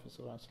of the Prophet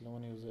ﷺ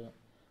when he was a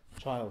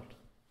child,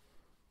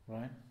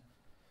 right?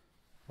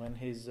 When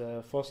his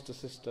foster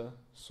sister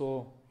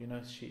saw,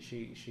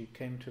 she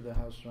came to the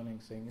house running,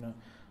 saying,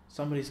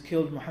 somebody's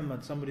killed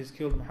Muhammad, somebody's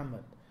killed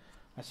Muhammad.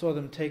 I saw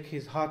them take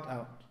his heart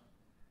out,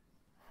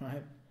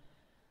 right?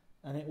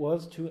 And it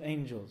was two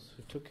angels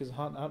who took his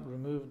heart out,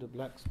 removed the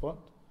black spot,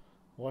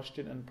 washed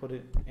it and put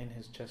it in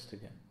his chest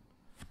again.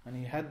 And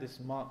he had this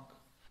mark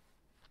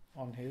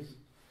on his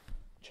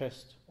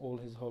chest all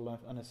his whole life.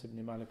 Anas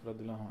ibn Malik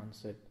radhiyallahu anhu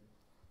said.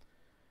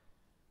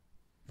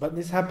 But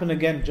this happened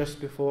again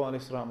just before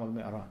Al-Isra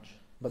wal-Mi'raj.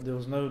 But there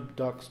was no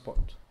dark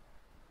spot.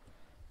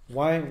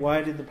 Why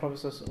did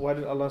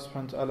Allah subhanahu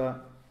wa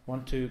ta'ala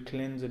want to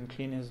cleanse and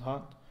clean his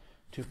heart?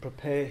 To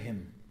prepare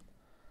him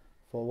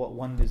for what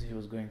wonders he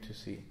was going to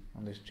see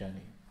on this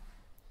journey.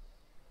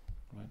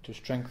 Right? To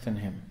strengthen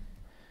him.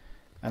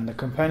 And the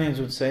companions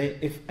would say,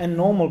 if a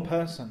normal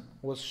person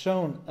was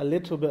shown a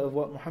little bit of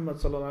what Muhammad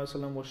sallallahu alaihi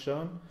wasallam was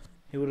shown,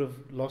 he would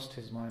have lost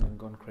his mind and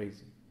gone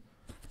crazy.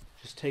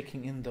 Just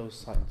taking in those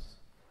sights.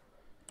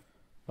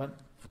 But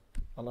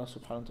Allah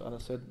subhanahu wa ta'ala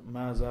said,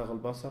 مَا زَاغَ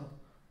الْبَصَرُ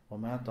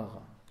وَمَا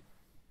طَغَى.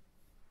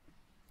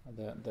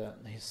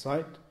 His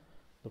sight,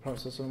 the Prophet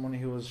sallallahu alaihi wasallam, when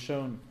he was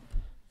shown,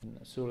 in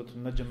Surah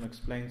Al-Najm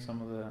explains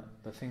some of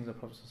the things the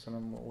Prophet sallallahu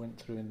alaihi wasallam went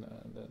through in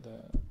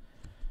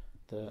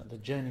the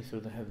journey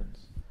through the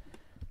heavens.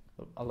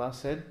 Allah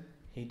said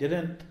he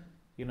didn't,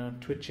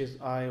 twitch his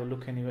eye or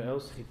look anywhere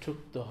else. He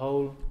took the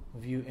whole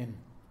view in.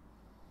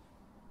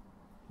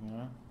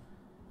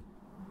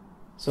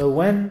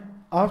 So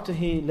after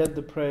he led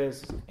the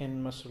prayers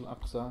in Masjid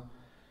al-Aqsa,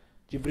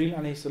 Jibreel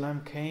alayhi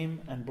salam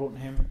came and brought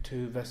him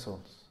 2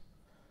 vessels.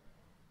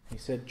 He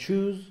said,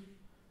 choose,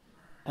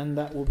 and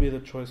that will be the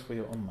choice for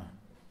your ummah.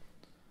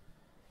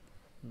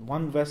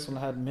 One vessel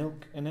had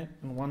milk in it,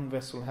 and one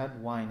vessel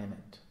had wine in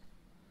it.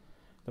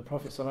 The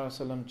Prophet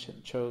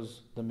ﷺ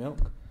chose the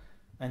milk,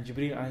 and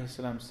Jibreel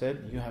ﷺ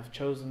said, you have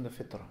chosen the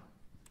fitrah,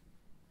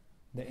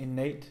 the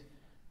innate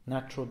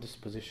natural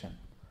disposition.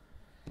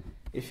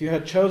 If you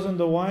had chosen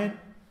the wine,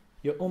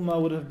 your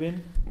ummah would have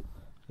been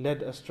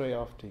led astray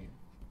after you.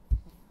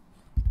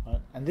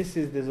 Right? And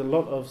there's a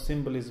lot of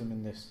symbolism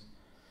in this.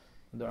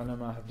 The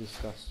ulama have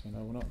discussed.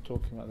 We're not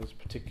talking about this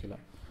particular.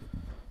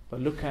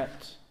 But look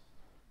at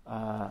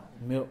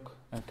milk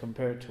and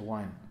compare it to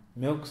wine.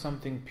 Milk,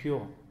 something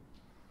pure.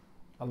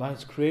 Allah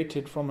has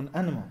created from an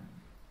animal.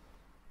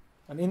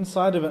 And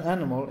inside of an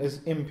animal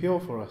is impure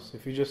for us.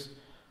 If you just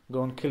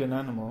go and kill an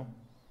animal,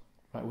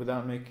 right,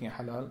 without making it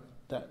halal,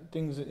 that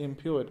thing's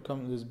impure.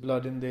 There's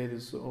blood in there,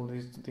 there's all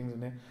these things in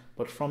there.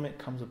 But from it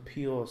comes a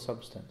pure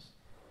substance.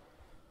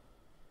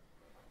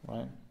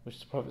 Right?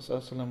 Which the Prophet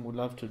ﷺ would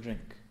love to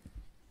drink.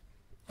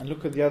 And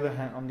look at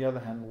on the other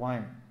hand,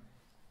 wine.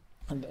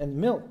 And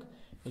milk,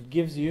 it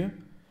gives you,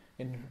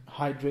 it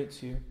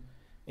hydrates you,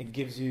 it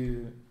gives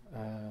you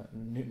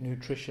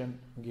nutrition,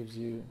 it gives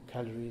you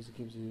calories, it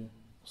gives you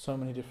so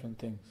many different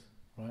things,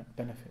 right?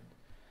 Benefit.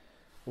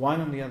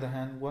 Wine, on the other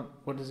hand,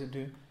 what does it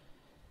do?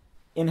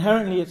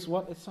 Inherently, it's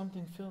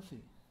something filthy.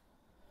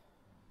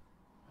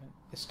 Right?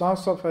 It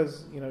starts off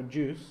as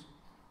juice,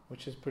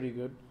 which is pretty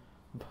good,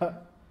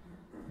 but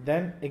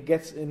then it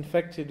gets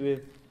infected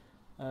with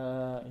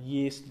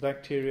yeast,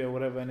 bacteria,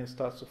 whatever, and it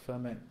starts to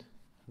ferment,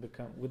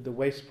 with the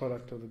waste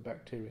product of the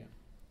bacteria.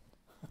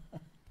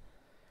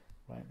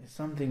 Right? It's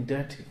something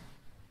dirty,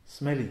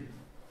 smelly.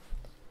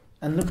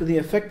 And look at the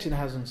effect it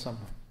has on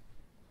someone.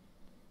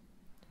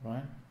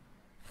 Right?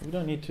 We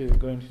don't need to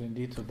go into it in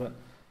detail, but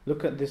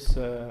Look at this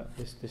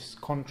this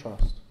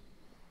contrast,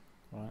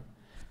 right?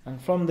 And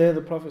from there,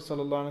 the Prophet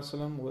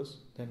ﷺ was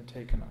then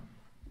taken up.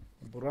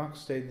 Buraq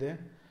stayed there.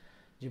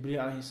 Jibreel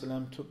alayhi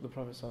salam took the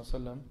Prophet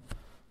ﷺ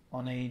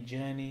on a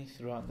journey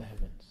throughout the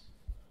heavens,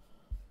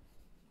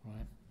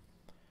 right?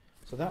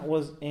 So that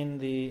was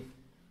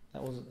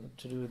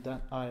to do with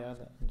that ayah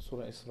that in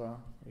Surah Isra.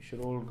 We should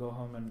all go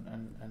home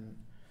and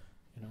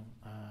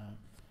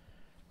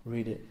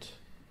read it,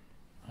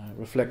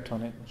 reflect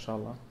on it,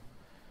 inshallah.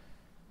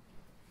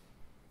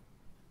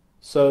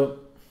 So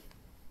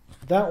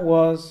that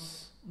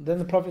was, then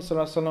the Prophet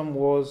ﷺ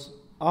was,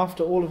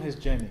 after all of his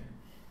journey,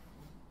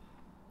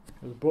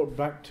 he was brought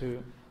back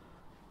to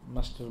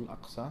Masjid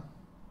al-Aqsa,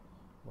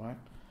 right?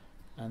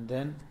 And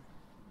then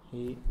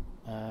he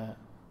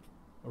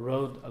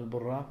rode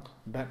al-Buraq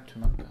back to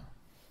Mecca.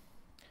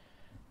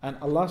 And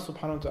Allah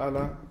subhanahu wa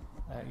ta'ala,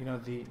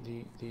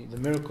 the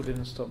miracle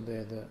didn't stop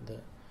there,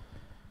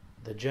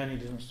 the journey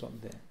didn't stop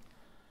there.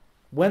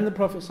 When the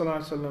Prophet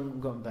ﷺ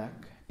got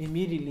back,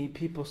 immediately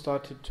people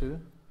started to,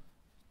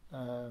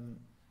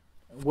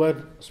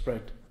 word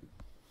spread,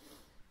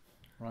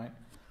 right?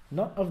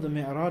 Not of the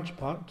Mi'raj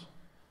part,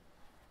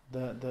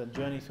 the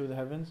journey through the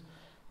heavens,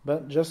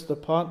 but just the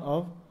part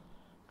of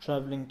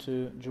traveling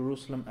to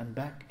Jerusalem and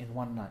back in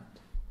one night.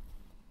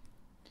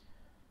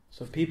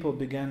 So some people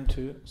began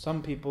to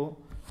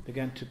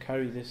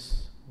carry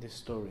this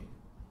story.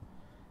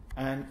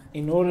 And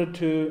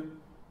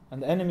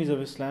and the enemies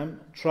of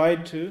Islam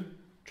tried to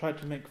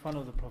make fun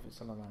of the Prophet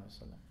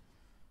ﷺ.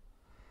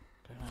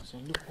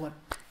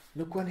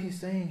 Look what he's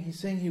saying. He's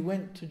saying he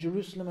went to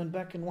Jerusalem and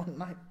back in one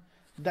night.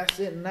 That's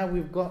it. Now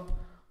we've got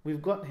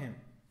him.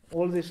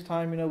 All this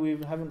time, we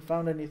haven't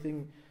found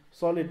anything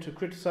solid to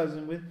criticize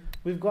him with.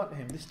 We've got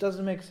him. This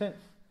doesn't make sense.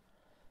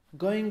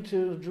 Going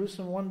to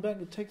Jerusalem one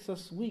back, it takes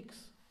us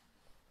weeks,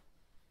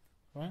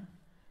 right?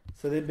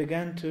 So they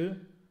began to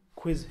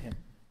quiz him,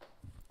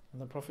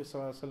 and the Prophet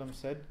ﷺ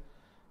said,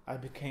 "I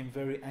became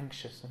very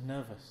anxious and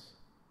nervous.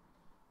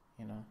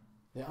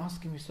 They're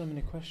asking me so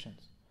many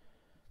questions."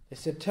 They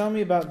said, "Tell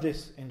me about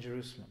this in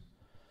Jerusalem.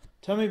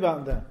 Tell me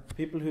about that."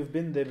 People who've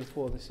been there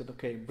before, they said,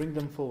 "Okay, bring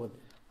them forward.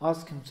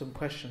 Ask him some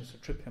questions to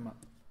trip him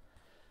up."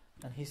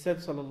 And he said,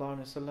 sallallahu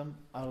alaihi wasallam,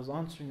 "I was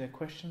answering their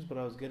questions, but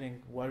I was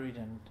getting worried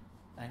and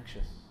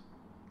anxious.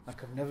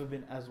 Like I've never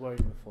been as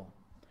worried before."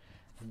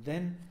 And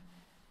then,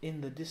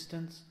 in the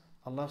distance,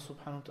 Allah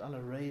subhanahu wa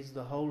ta'ala raised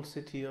the whole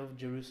city of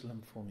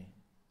Jerusalem for me.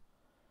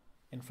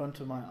 In front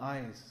of my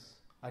eyes,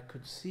 I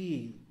could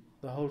see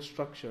the whole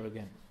structure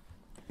again.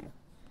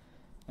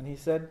 And he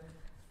said,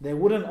 they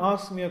wouldn't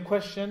ask me a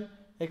question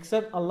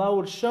except Allah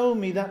would show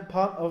me that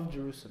part of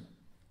Jerusalem.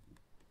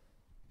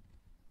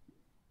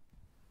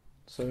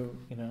 So,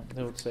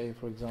 they would say,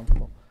 for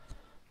example,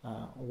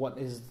 what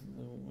is,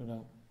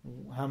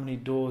 how many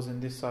doors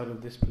in this side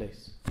of this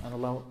place? And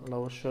Allah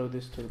will show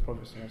this to the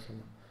Prophet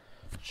ﷺ.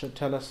 Should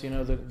tell us,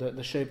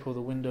 the shape of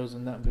the windows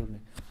in that building.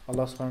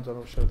 Allah subhanahu wa ta'ala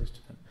will show this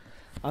to them.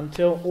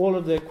 Until all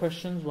of their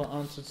questions were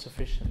answered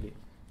sufficiently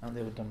and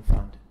they were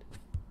dumbfounded.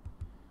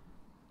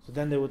 So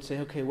then they would say,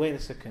 okay, wait a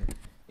second.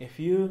 If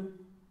you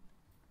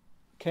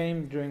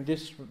came during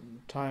this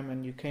time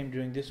and you came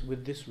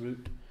with this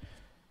route,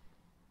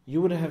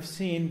 you would have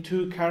seen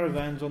 2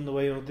 caravans on the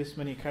way, or this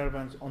many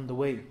caravans on the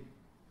way.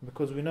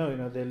 Because we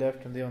know, they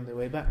left and they're on their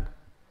way back.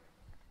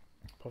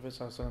 Prophet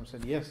ﷺ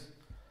said, yes,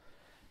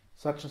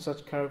 such and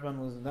such caravan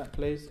was in that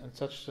place and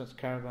such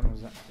caravan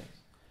was that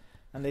place.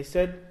 And they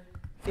said,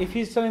 if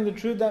he's telling the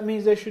truth, that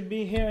means they should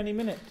be here any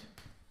minute.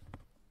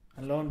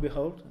 And lo and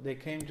behold, they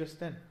came just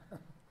then.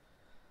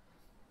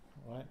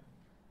 Right?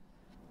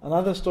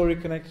 Another story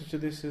connected to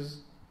this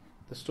is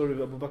the story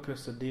of Abu Bakr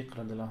as-Siddiq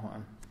radiallahu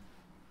anhu.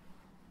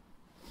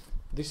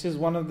 This is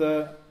one of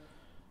the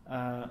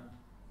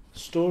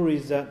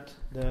stories that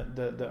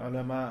the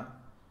ulama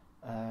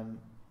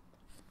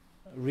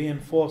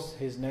reinforce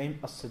his name,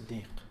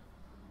 as-Siddiq.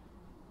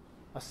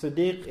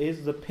 As-Siddiq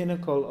is the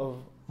pinnacle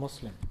of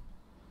Muslim,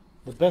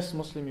 the best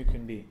Muslim you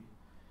can be,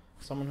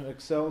 someone who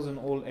excels in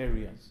all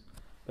areas.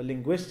 But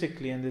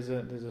linguistically, and there's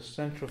a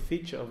central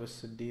feature of a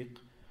Siddiq,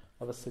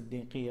 of a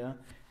Siddiqiyah,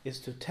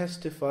 is to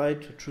testify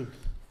to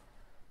truth,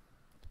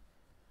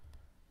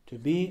 to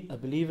be a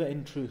believer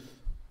in truth.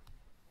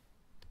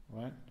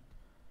 Right?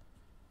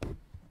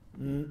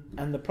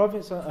 And the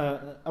Prophet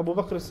Abu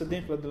Bakr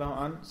as-Siddiq radiallahu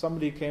anh,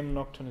 somebody came and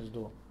knocked on his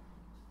door.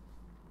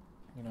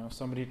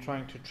 Somebody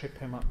trying to trip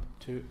him up,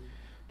 to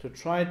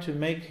try to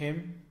make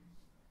him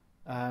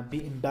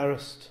be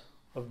embarrassed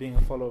of being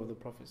a follower of the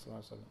Prophet sallallahu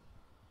alaihi wasallam.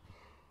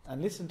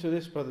 And listen to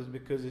this, brothers,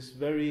 because it's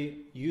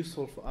very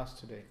useful for us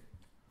today.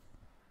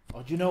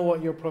 Oh, do you know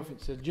what your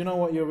Prophet says? Do you know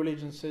what your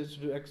religion says to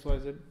do X, Y,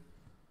 Z?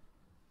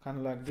 Kind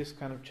of like this,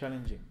 kind of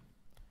challenging.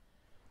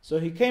 So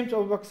he came to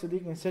Abu Bakr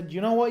Siddiq and said, do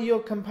you know what your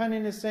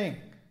companion is saying?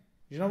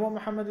 Do you know what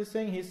Muhammad is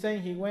saying? He's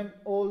saying he went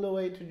all the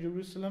way to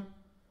Jerusalem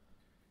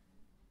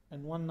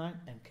in one night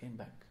and came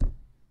back.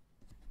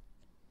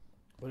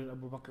 What did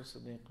Abu Bakr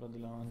Siddiq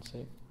radiallahu anhu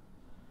say?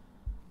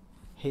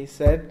 He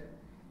said,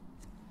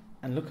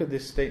 and look at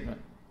this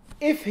statement,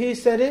 if he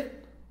said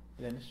it,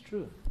 then it's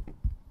true.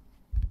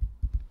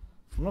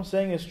 I'm not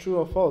saying it's true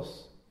or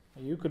false.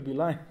 You could be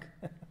lying.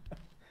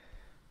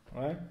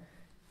 Right?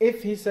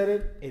 If he said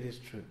it, it is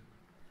true.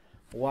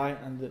 Why?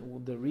 And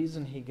the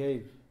reason he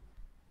gave,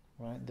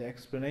 right, the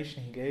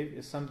explanation he gave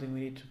is something we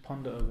need to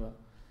ponder over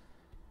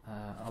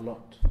a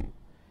lot.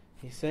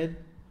 He said,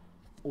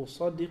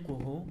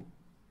 أُصَدِّقُهُ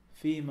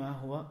فِي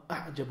مَا هُوَ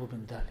أَعْجَبُ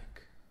مِنْ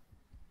ذَلِكَ.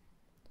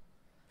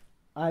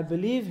 I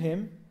believe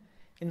him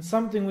in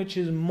something which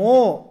is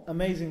more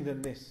amazing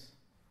than this.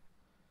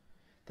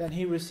 Then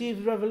he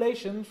received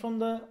revelation from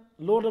the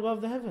Lord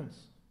above the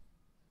heavens.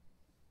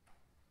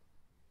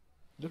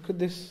 Look at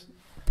this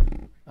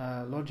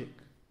logic.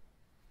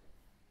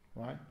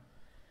 Right?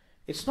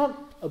 It's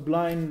not a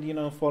blind,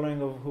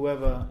 following of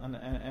whoever and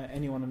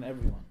anyone and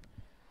everyone.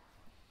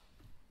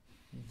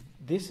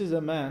 This is a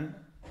man,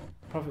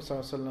 Prophet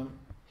ﷺ,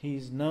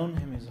 he's known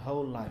him his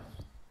whole life.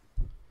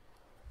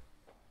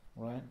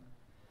 Right?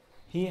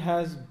 He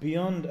has,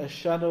 beyond a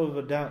shadow of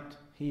a doubt,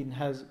 he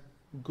has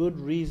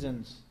good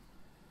reasons,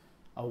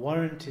 a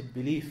warranted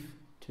belief,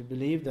 to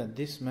believe that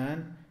this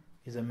man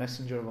is a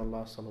messenger of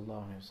Allah sallallahu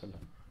alaihi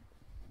wasallam.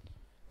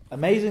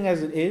 Amazing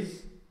as it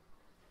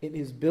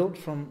is built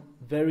from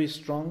very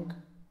strong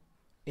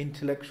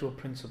intellectual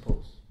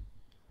principles.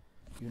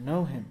 You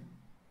know him.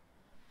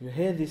 You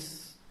hear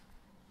this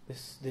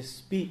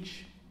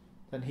speech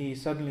that he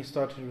suddenly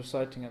started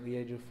reciting at the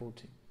age of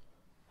 40,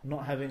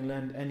 not having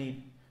learned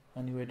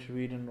anywhere to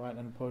read and write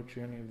and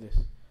poetry, any of this.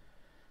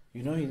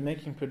 You know he's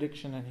making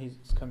prediction and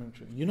it's coming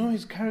true. You know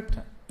his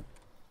character.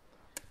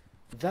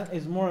 That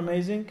is more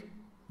amazing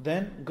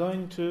than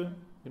going to,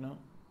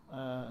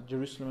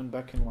 Jerusalem and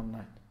back in one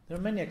night. There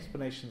are many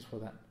explanations for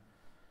that.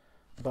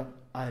 But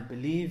I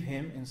believe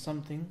him in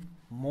something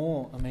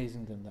more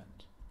amazing than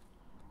that.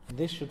 And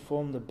this should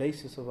form the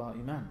basis of our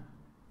iman.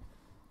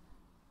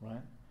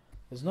 Right?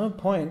 There's no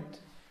point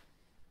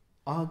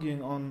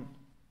arguing on,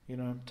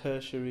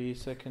 tertiary,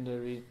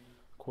 secondary,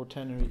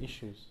 quaternary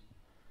issues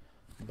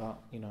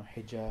about,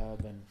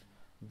 hijab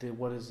and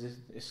what does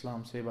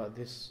Islam say about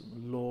this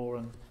law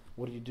and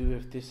what do you do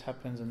if this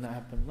happens and that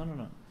happens.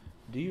 No.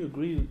 Do you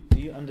agree? Do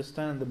you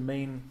understand the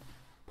main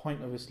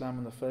point of Islam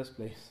in the first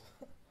place?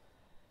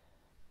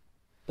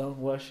 Don't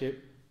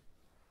worship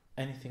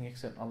anything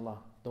except Allah,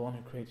 the one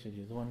who created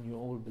you, the one you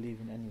all believe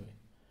in anyway.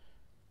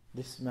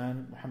 This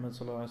man, Muhammad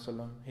sallallahu alaihi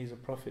wasallam, he's a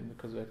prophet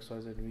because of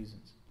XYZ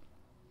reasons.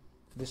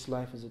 This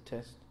life is a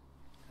test.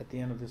 At the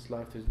end of this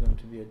life, there's going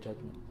to be a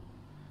judgment.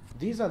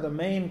 These are the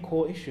main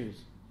core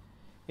issues.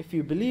 If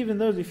you believe in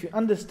those, if you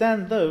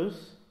understand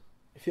those,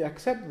 if you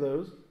accept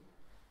those,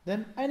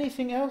 then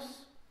anything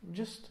else,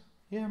 just,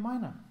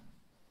 minor.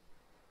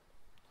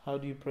 How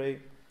do you pray,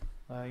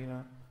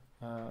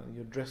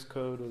 your dress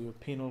code or your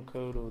penal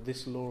code or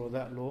this law or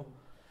that law,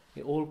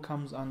 it all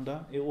comes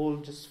under, it all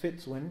just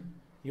fits when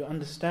you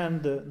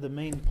understand the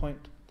main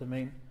point, the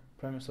main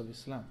premise of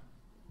Islam.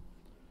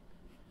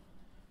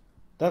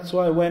 That's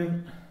why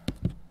when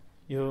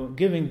you're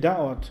giving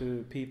da'wah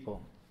to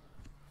people,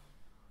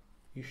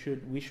 we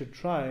should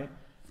try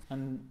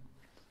and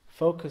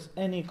focus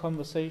any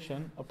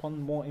conversation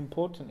upon more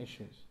important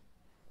issues.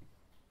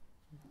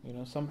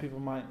 Some people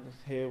might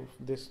hear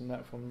this and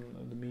that from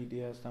the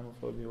media,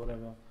 Islamophobia,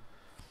 whatever,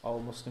 all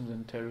Muslims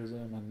and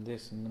terrorism and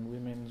this and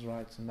women's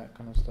rights and that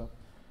kind of stuff.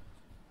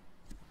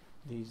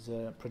 These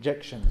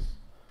projections.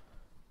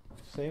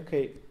 Say,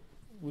 okay,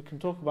 we can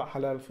talk about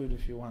halal food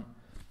if you want,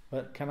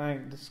 but can I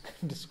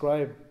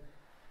describe,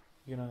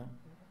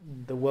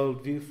 the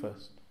worldview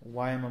first?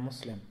 Why I'm a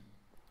Muslim?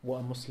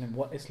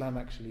 What Islam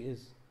actually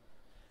is.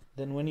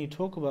 Then when you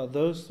talk about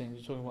those things,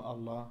 you talk about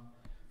Allah,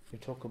 you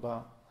talk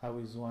about how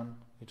He's one,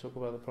 you talk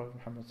about the Prophet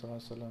Muhammad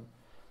sallallahu alaihi wasallam,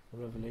 the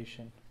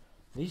revelation.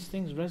 These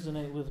things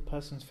resonate with a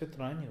person's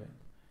fitrah anyway.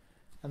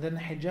 And then the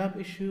hijab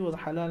issue or the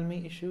halal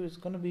meat issue is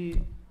going to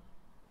be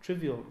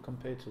trivial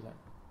compared to that.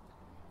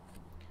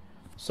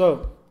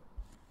 So,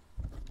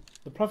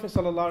 the Prophet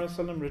sallallahu alaihi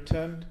wasallam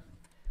returned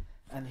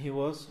and he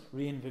was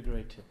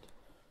reinvigorated.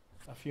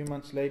 A few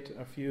months later,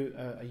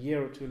 a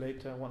year or two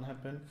later, what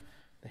happened?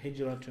 The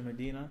hijrah to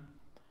Medina.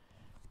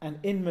 And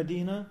in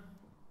Medina,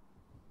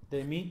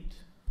 they meet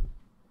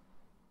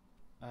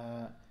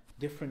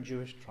different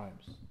Jewish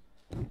tribes.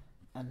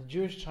 And the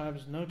Jewish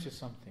tribes notice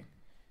something.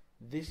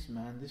 This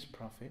man, this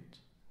prophet,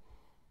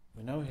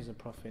 we know he's a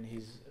prophet,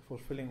 he's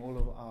fulfilling all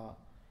of our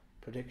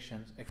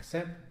predictions,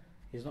 except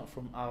he's not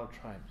from our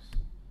tribes.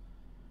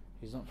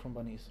 He's not from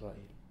Bani Israel.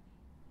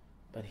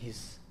 But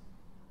he's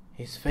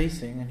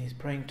facing and he's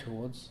praying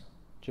towards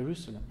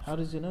Jerusalem. How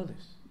does he know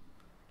this?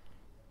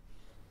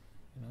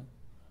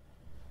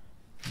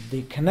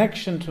 The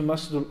connection to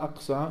Masjid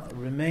al-Aqsa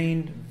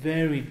remained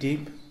very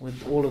deep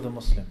with all of the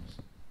Muslims.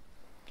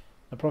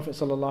 The Prophet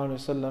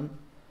ﷺ,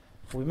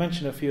 we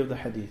mentioned a few of the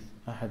hadith,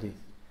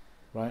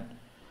 right?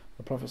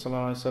 The Prophet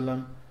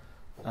ﷺ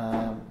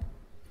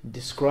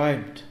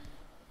described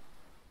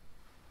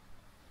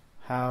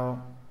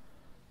how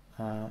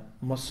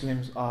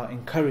Muslims are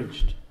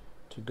encouraged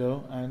to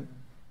go and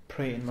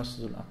pray in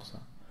Masjid al-Aqsa.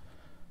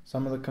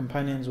 some of the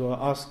companions were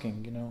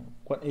asking,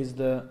 what is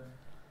the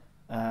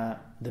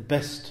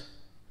best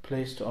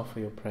place to offer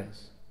your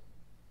prayers?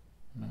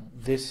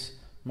 This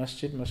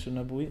Masjid, Masjid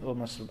Nabawi, or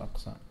Masjid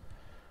al-Aqsa?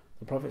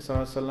 The Prophet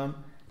ﷺ,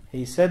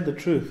 he said the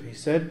truth. He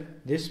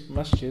said, this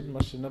Masjid,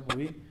 Masjid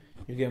Nabawi,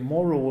 you get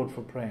more reward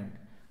for praying.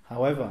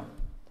 However,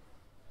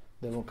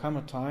 there will come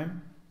a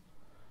time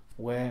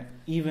where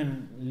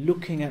even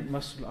looking at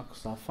Masjid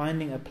al-Aqsa,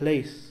 finding a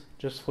place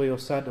just for your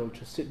saddle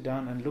to sit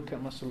down and look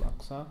at Masjid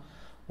al-Aqsa,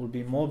 will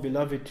be more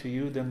beloved to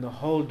you than the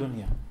whole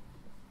dunya.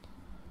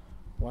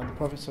 While the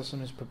Prophet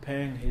ﷺ is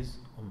preparing his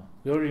ummah.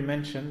 We already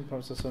mentioned, the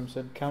Prophet ﷺ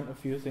said, count a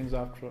few things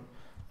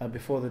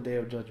before the Day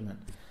of Judgment.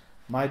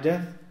 My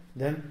death,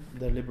 then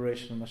the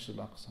liberation of Masjid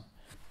al-Aqsa.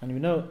 And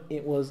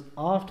it was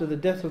after the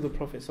death of the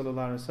Prophet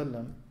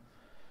ﷺ,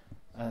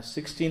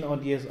 16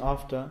 odd years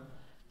after,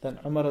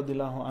 that Umar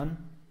radiallahu an,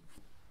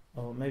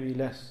 or maybe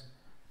less,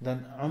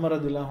 then Umar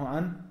radiallahu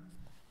an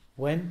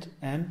went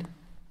and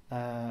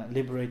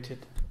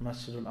liberated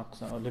Masjid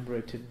al-Aqsa, or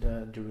liberated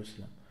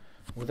Jerusalem,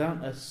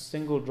 without a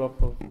single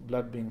drop of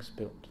blood being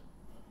spilled.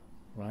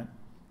 Right?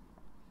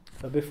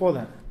 But before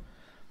that,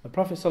 the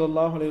Prophet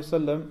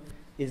ﷺ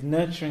is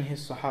nurturing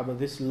his Sahaba,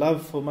 this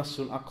love for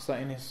Masjid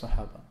al-Aqsa in his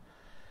Sahaba,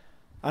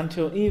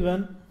 until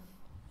even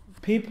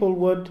people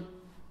would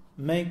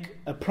make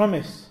a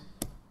promise,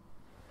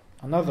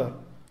 another,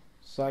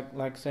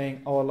 like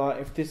saying, oh Allah,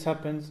 if this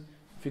happens,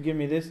 if you give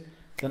me this,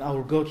 then I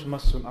will go to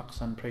Masjid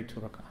al-Aqsa and pray 2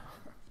 rak'ah.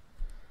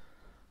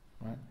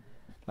 Right?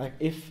 Like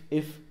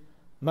if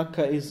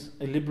Mecca is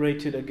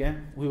liberated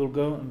again, we will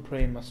go and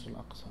pray in Masjid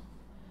al-Aqsa.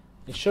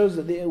 It shows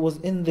that it was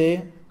in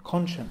their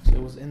conscience,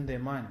 it was in their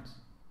minds.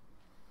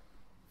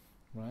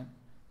 Right?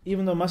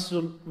 Even though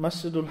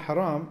Masjid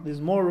al-Haram,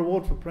 there's more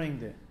reward for praying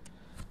there,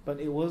 but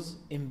it was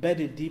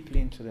embedded deeply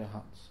into their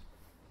hearts.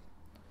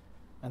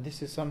 And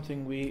this is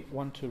something we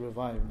want to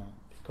revive now,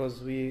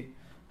 because we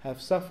have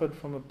suffered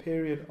from a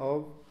period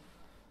of,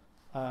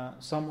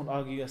 some would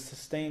argue, a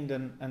sustained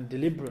and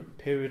deliberate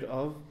period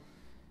of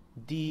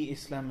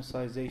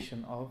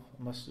de-Islamicization of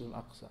Masjid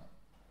al-Aqsa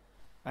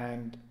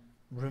and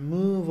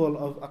removal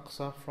of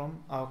Aqsa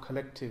from our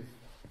collective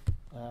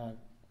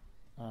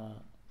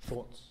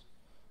thoughts,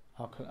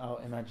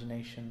 our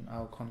imagination,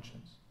 our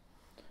conscience.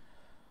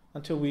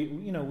 Until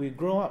we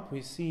grow up,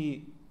 we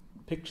see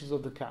pictures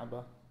of the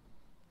Kaaba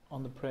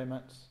on the prayer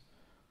mats,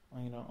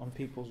 on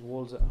people's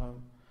walls at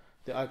home,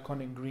 the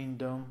iconic green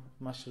dome,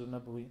 Masjid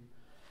al-Nabawi,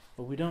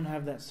 but we don't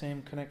have that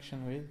same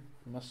connection with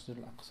Masjid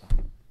al-Aqsa.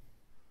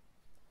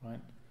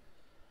 Right?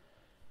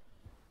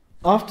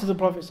 After the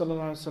Prophet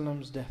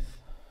ﷺ's death,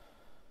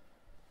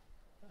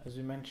 as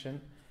we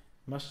mentioned,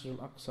 Masjid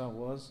al-Aqsa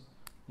was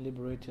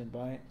liberated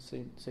by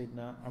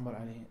Sayyidina Umar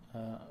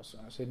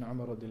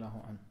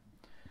radiallahu anh.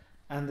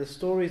 And the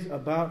stories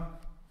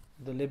about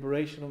the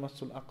liberation of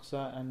Masjid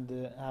al-Aqsa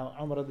and how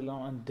Umar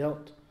radiallahu anh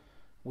dealt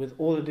with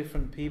all the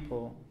different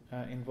people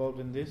involved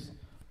in this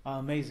are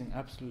amazing,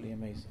 absolutely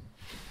amazing.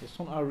 It's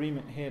not our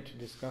remit here to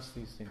discuss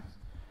these things,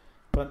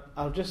 but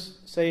I'll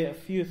just say a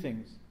few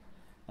things,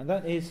 and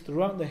that is,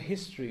 throughout the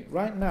history,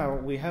 right now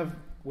we have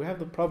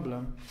the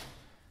problem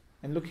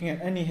in looking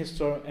at any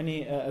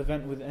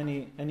event with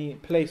any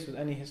place with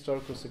any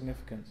historical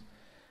significance.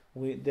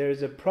 There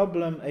is a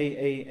problem,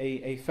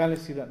 a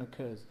fallacy that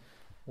occurs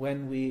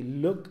when we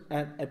look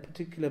at a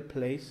particular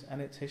place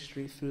and its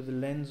history through the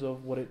lens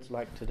of what it's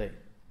like today.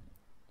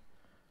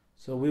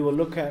 So we will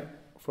look at,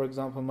 for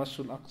example,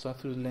 Masjid al-Aqsa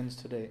through the lens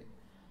today.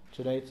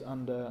 Today it's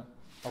under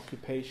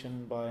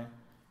occupation by,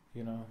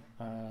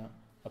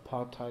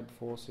 apartheid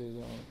forces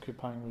or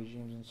occupying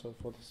regimes and so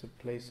forth. It's a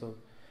place of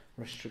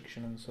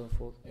restriction and so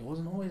forth. It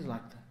wasn't always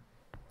like that.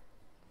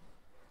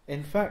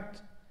 In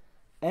fact,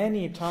 the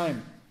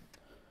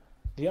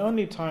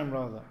only time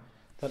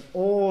that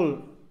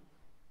all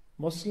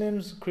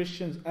Muslims,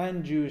 Christians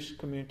and Jewish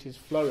communities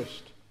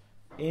flourished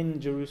in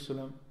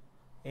Jerusalem,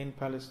 in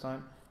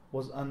Palestine,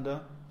 was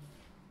under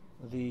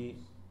the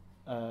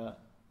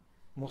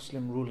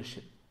Muslim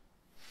rulership.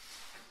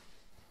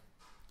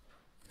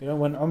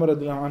 When Umar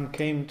radiallahu anh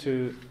came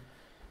to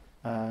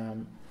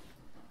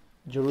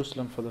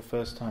Jerusalem for the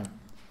first time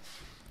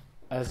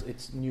as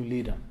its new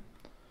leader,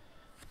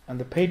 and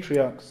the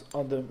patriarchs,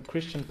 or the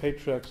Christian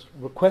patriarchs,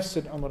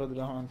 requested Umar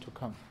radiallahu anh to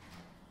come,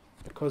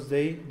 because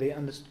they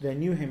understood, they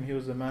knew him, he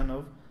was a man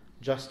of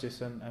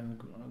justice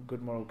and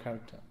good moral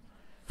character.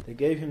 They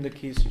gave him the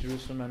keys to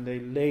Jerusalem and they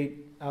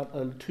laid out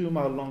a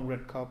 2-mile long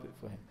red carpet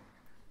for him.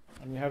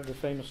 And we have the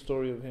famous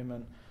story of him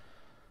and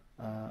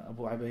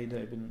Abu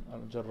Ubaidah ibn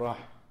al-Jarrah,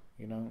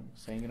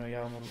 saying,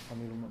 Ya Amir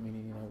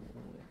al-Mu'mineen,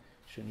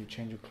 shouldn't you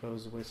change your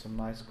clothes, wear some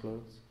nice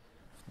clothes?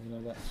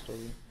 That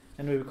story.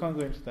 Anyway, we can't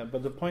go into that.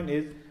 But the point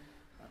is,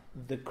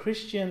 the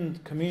Christian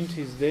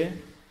communities there,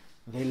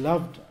 they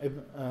loved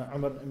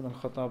Umar ibn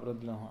al-Khattab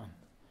radiallahu anh.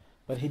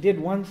 But he did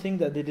one thing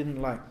that they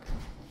didn't like.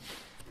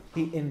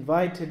 He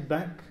invited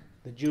back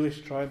the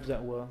Jewish tribes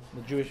the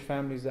Jewish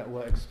families that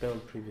were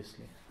expelled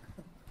previously.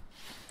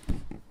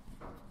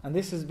 And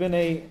this has been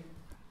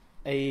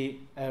a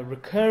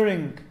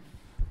recurring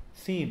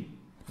theme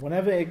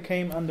Whenever it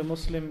came under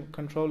Muslim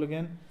control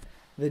again,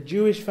 the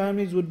Jewish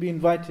families would be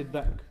invited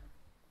back.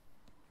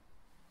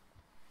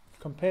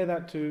 Compare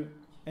that to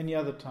any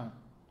other time.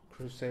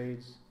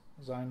 Crusades,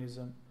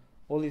 Zionism,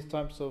 all these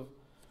types of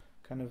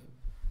kind of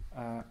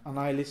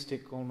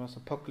nihilistic, almost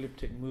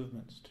apocalyptic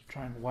movements to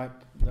try and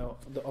wipe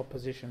the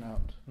opposition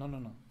out. No.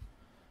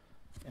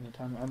 In the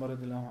time of Umar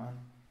radiallahu anhu,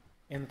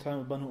 in the time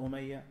of Banu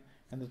Umayyah,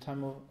 in the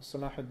time of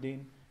Salah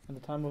ad-Din, in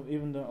the time of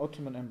even the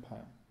Ottoman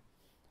Empire,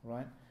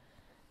 right?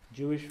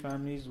 Jewish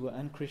families were,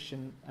 and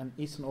Christian and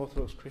Eastern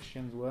Orthodox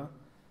Christians were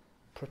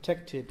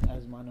protected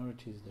as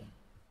minorities there,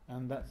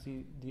 and that's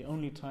the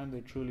only time they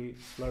truly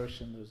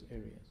flourish in those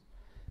areas.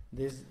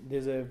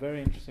 There's a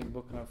very interesting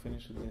book, and I'll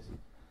finish with this.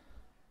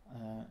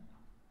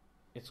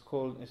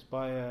 It's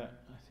by I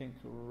think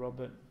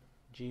Robert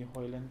G.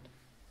 Hoyland,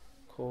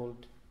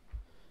 called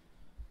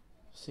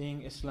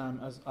Seeing Islam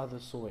as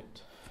Others Saw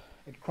It.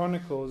 It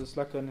chronicles, it's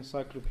like an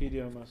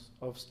encyclopedia almost,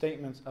 of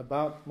statements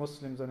about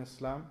Muslims and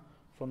Islam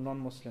from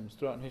non-Muslims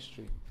throughout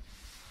history.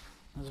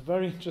 There's a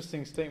very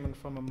interesting statement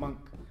from a monk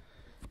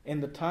in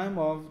the time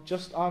of,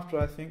 just after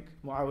I think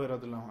Muawiyah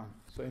radiallahu anhu,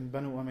 so in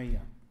Banu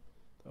Umayyah,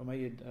 the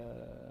Umayyad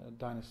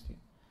dynasty.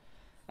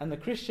 And the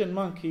Christian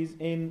monk, he's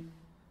in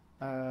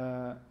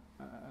I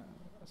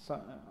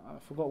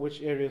forgot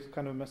which area,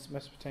 kind of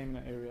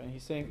Mesopotamia area, and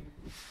he's saying,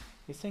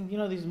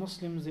 these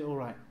Muslims, they're all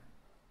right,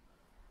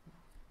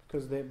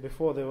 because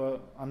before they were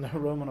under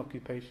Roman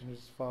occupation, which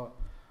is far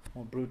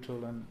more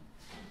brutal and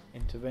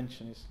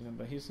interventionist.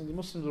 But he's saying the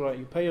Muslims are all right.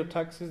 You pay your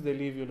taxes, they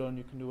leave you alone.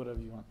 You can do whatever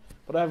you want.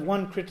 But I have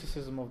one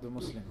criticism of the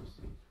Muslims,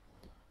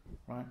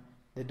 right?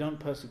 They don't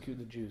persecute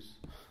the Jews.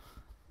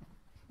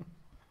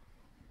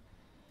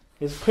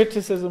 His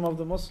criticism of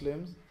the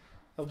Muslims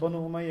of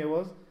Banu Umayyah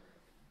was,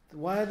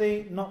 why are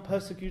they not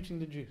persecuting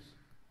the Jews?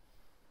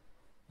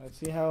 Right?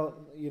 See how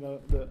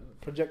the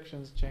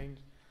projections change.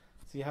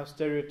 See how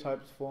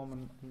stereotypes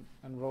form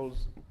and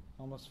roles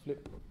almost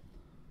flip,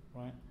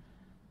 right?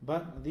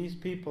 But these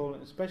people,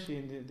 especially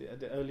in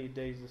the early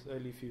days, this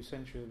early few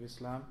centuries of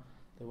Islam,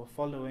 they were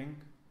following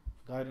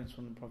guidance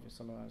from the Prophet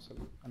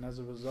ﷺ, and as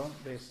a result,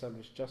 they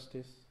established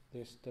justice.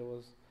 There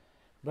was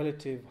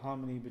relative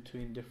harmony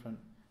between different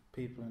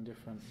people and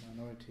different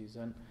minorities,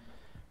 and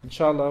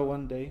inshallah,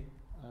 one day,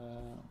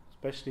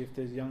 especially if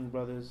there's young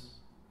brothers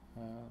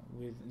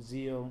with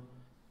zeal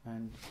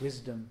and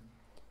wisdom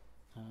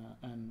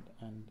and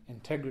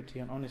integrity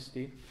and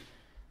honesty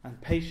and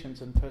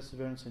patience and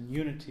perseverance and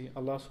unity,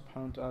 Allah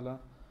subhanahu wa ta'ala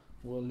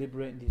will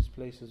liberate these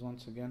places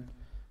once again.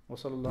 Wa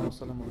sallallahu wa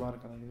sallam wa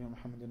barak ala nabiyyina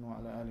Muhammadin wa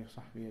ala alihi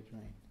wa sahbihi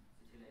ajma'in.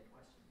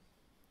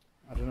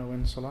 I don't know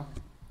when Salah?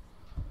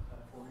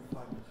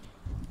 5 minutes.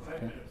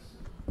 5 minutes.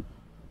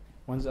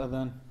 When's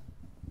Adhan?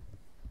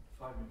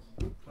 5 minutes.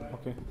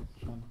 Okay,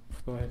 inshallah.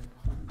 Go ahead.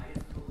 I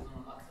guess the talk was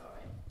on al-Aqsa,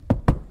 right?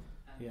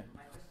 Yeah.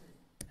 My question is,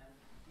 do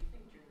you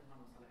think during the time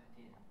of Salah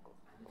ad-Din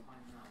and the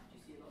time now, do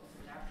you see a lot of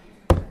similarities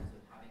in terms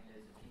of having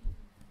loads of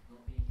kingdoms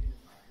not being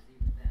unified? Because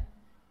even then,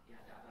 you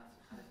had the Abbas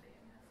Caliphate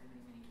and you had so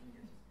many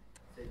kingdoms.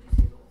 So do you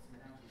see a lot of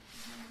similarities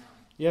between them and now?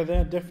 Yeah,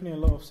 there are definitely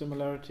a lot of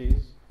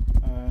similarities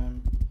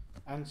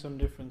and some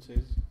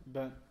differences,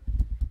 but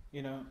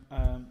we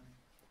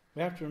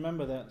have to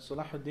remember that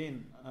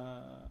Salahuddin,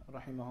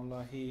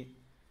 rahimahullah,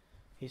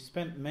 he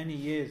spent many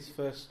years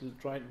first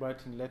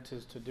writing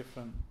letters to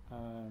different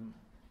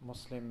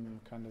Muslim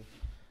kind of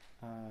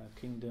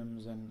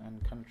kingdoms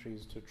and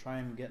countries to try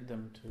and get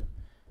them to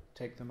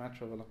take the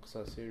matter of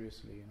al-Aqsa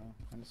seriously,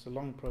 and it's a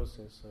long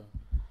process.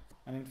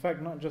 And in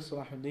fact, not just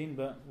Salahuddin,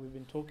 but we've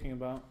been talking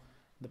about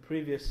the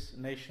previous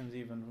nations,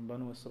 even from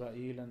Banu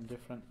Israel and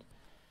different,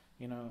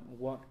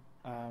 what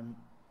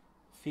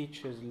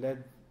features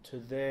led to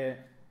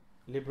their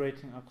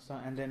liberating Aqsa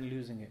and then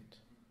losing it,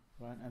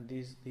 right? And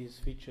these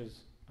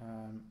features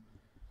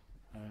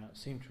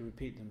seem to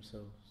repeat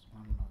themselves,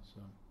 subhanAllah.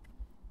 So,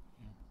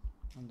 yeah,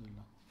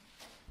 alhamdulillah.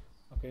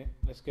 Okay,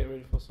 let's get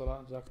ready for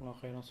Salah. Jazakumullah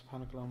khairan.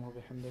 Subhanakallahumma wa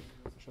bihamdik.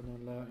 Ashhadu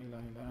an la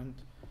ilaha illa ant.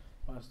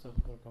 Wa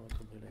astaghfiruka wa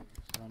atubu ilayk.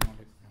 Assalamu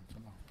alaikum wa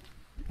rahmatullah.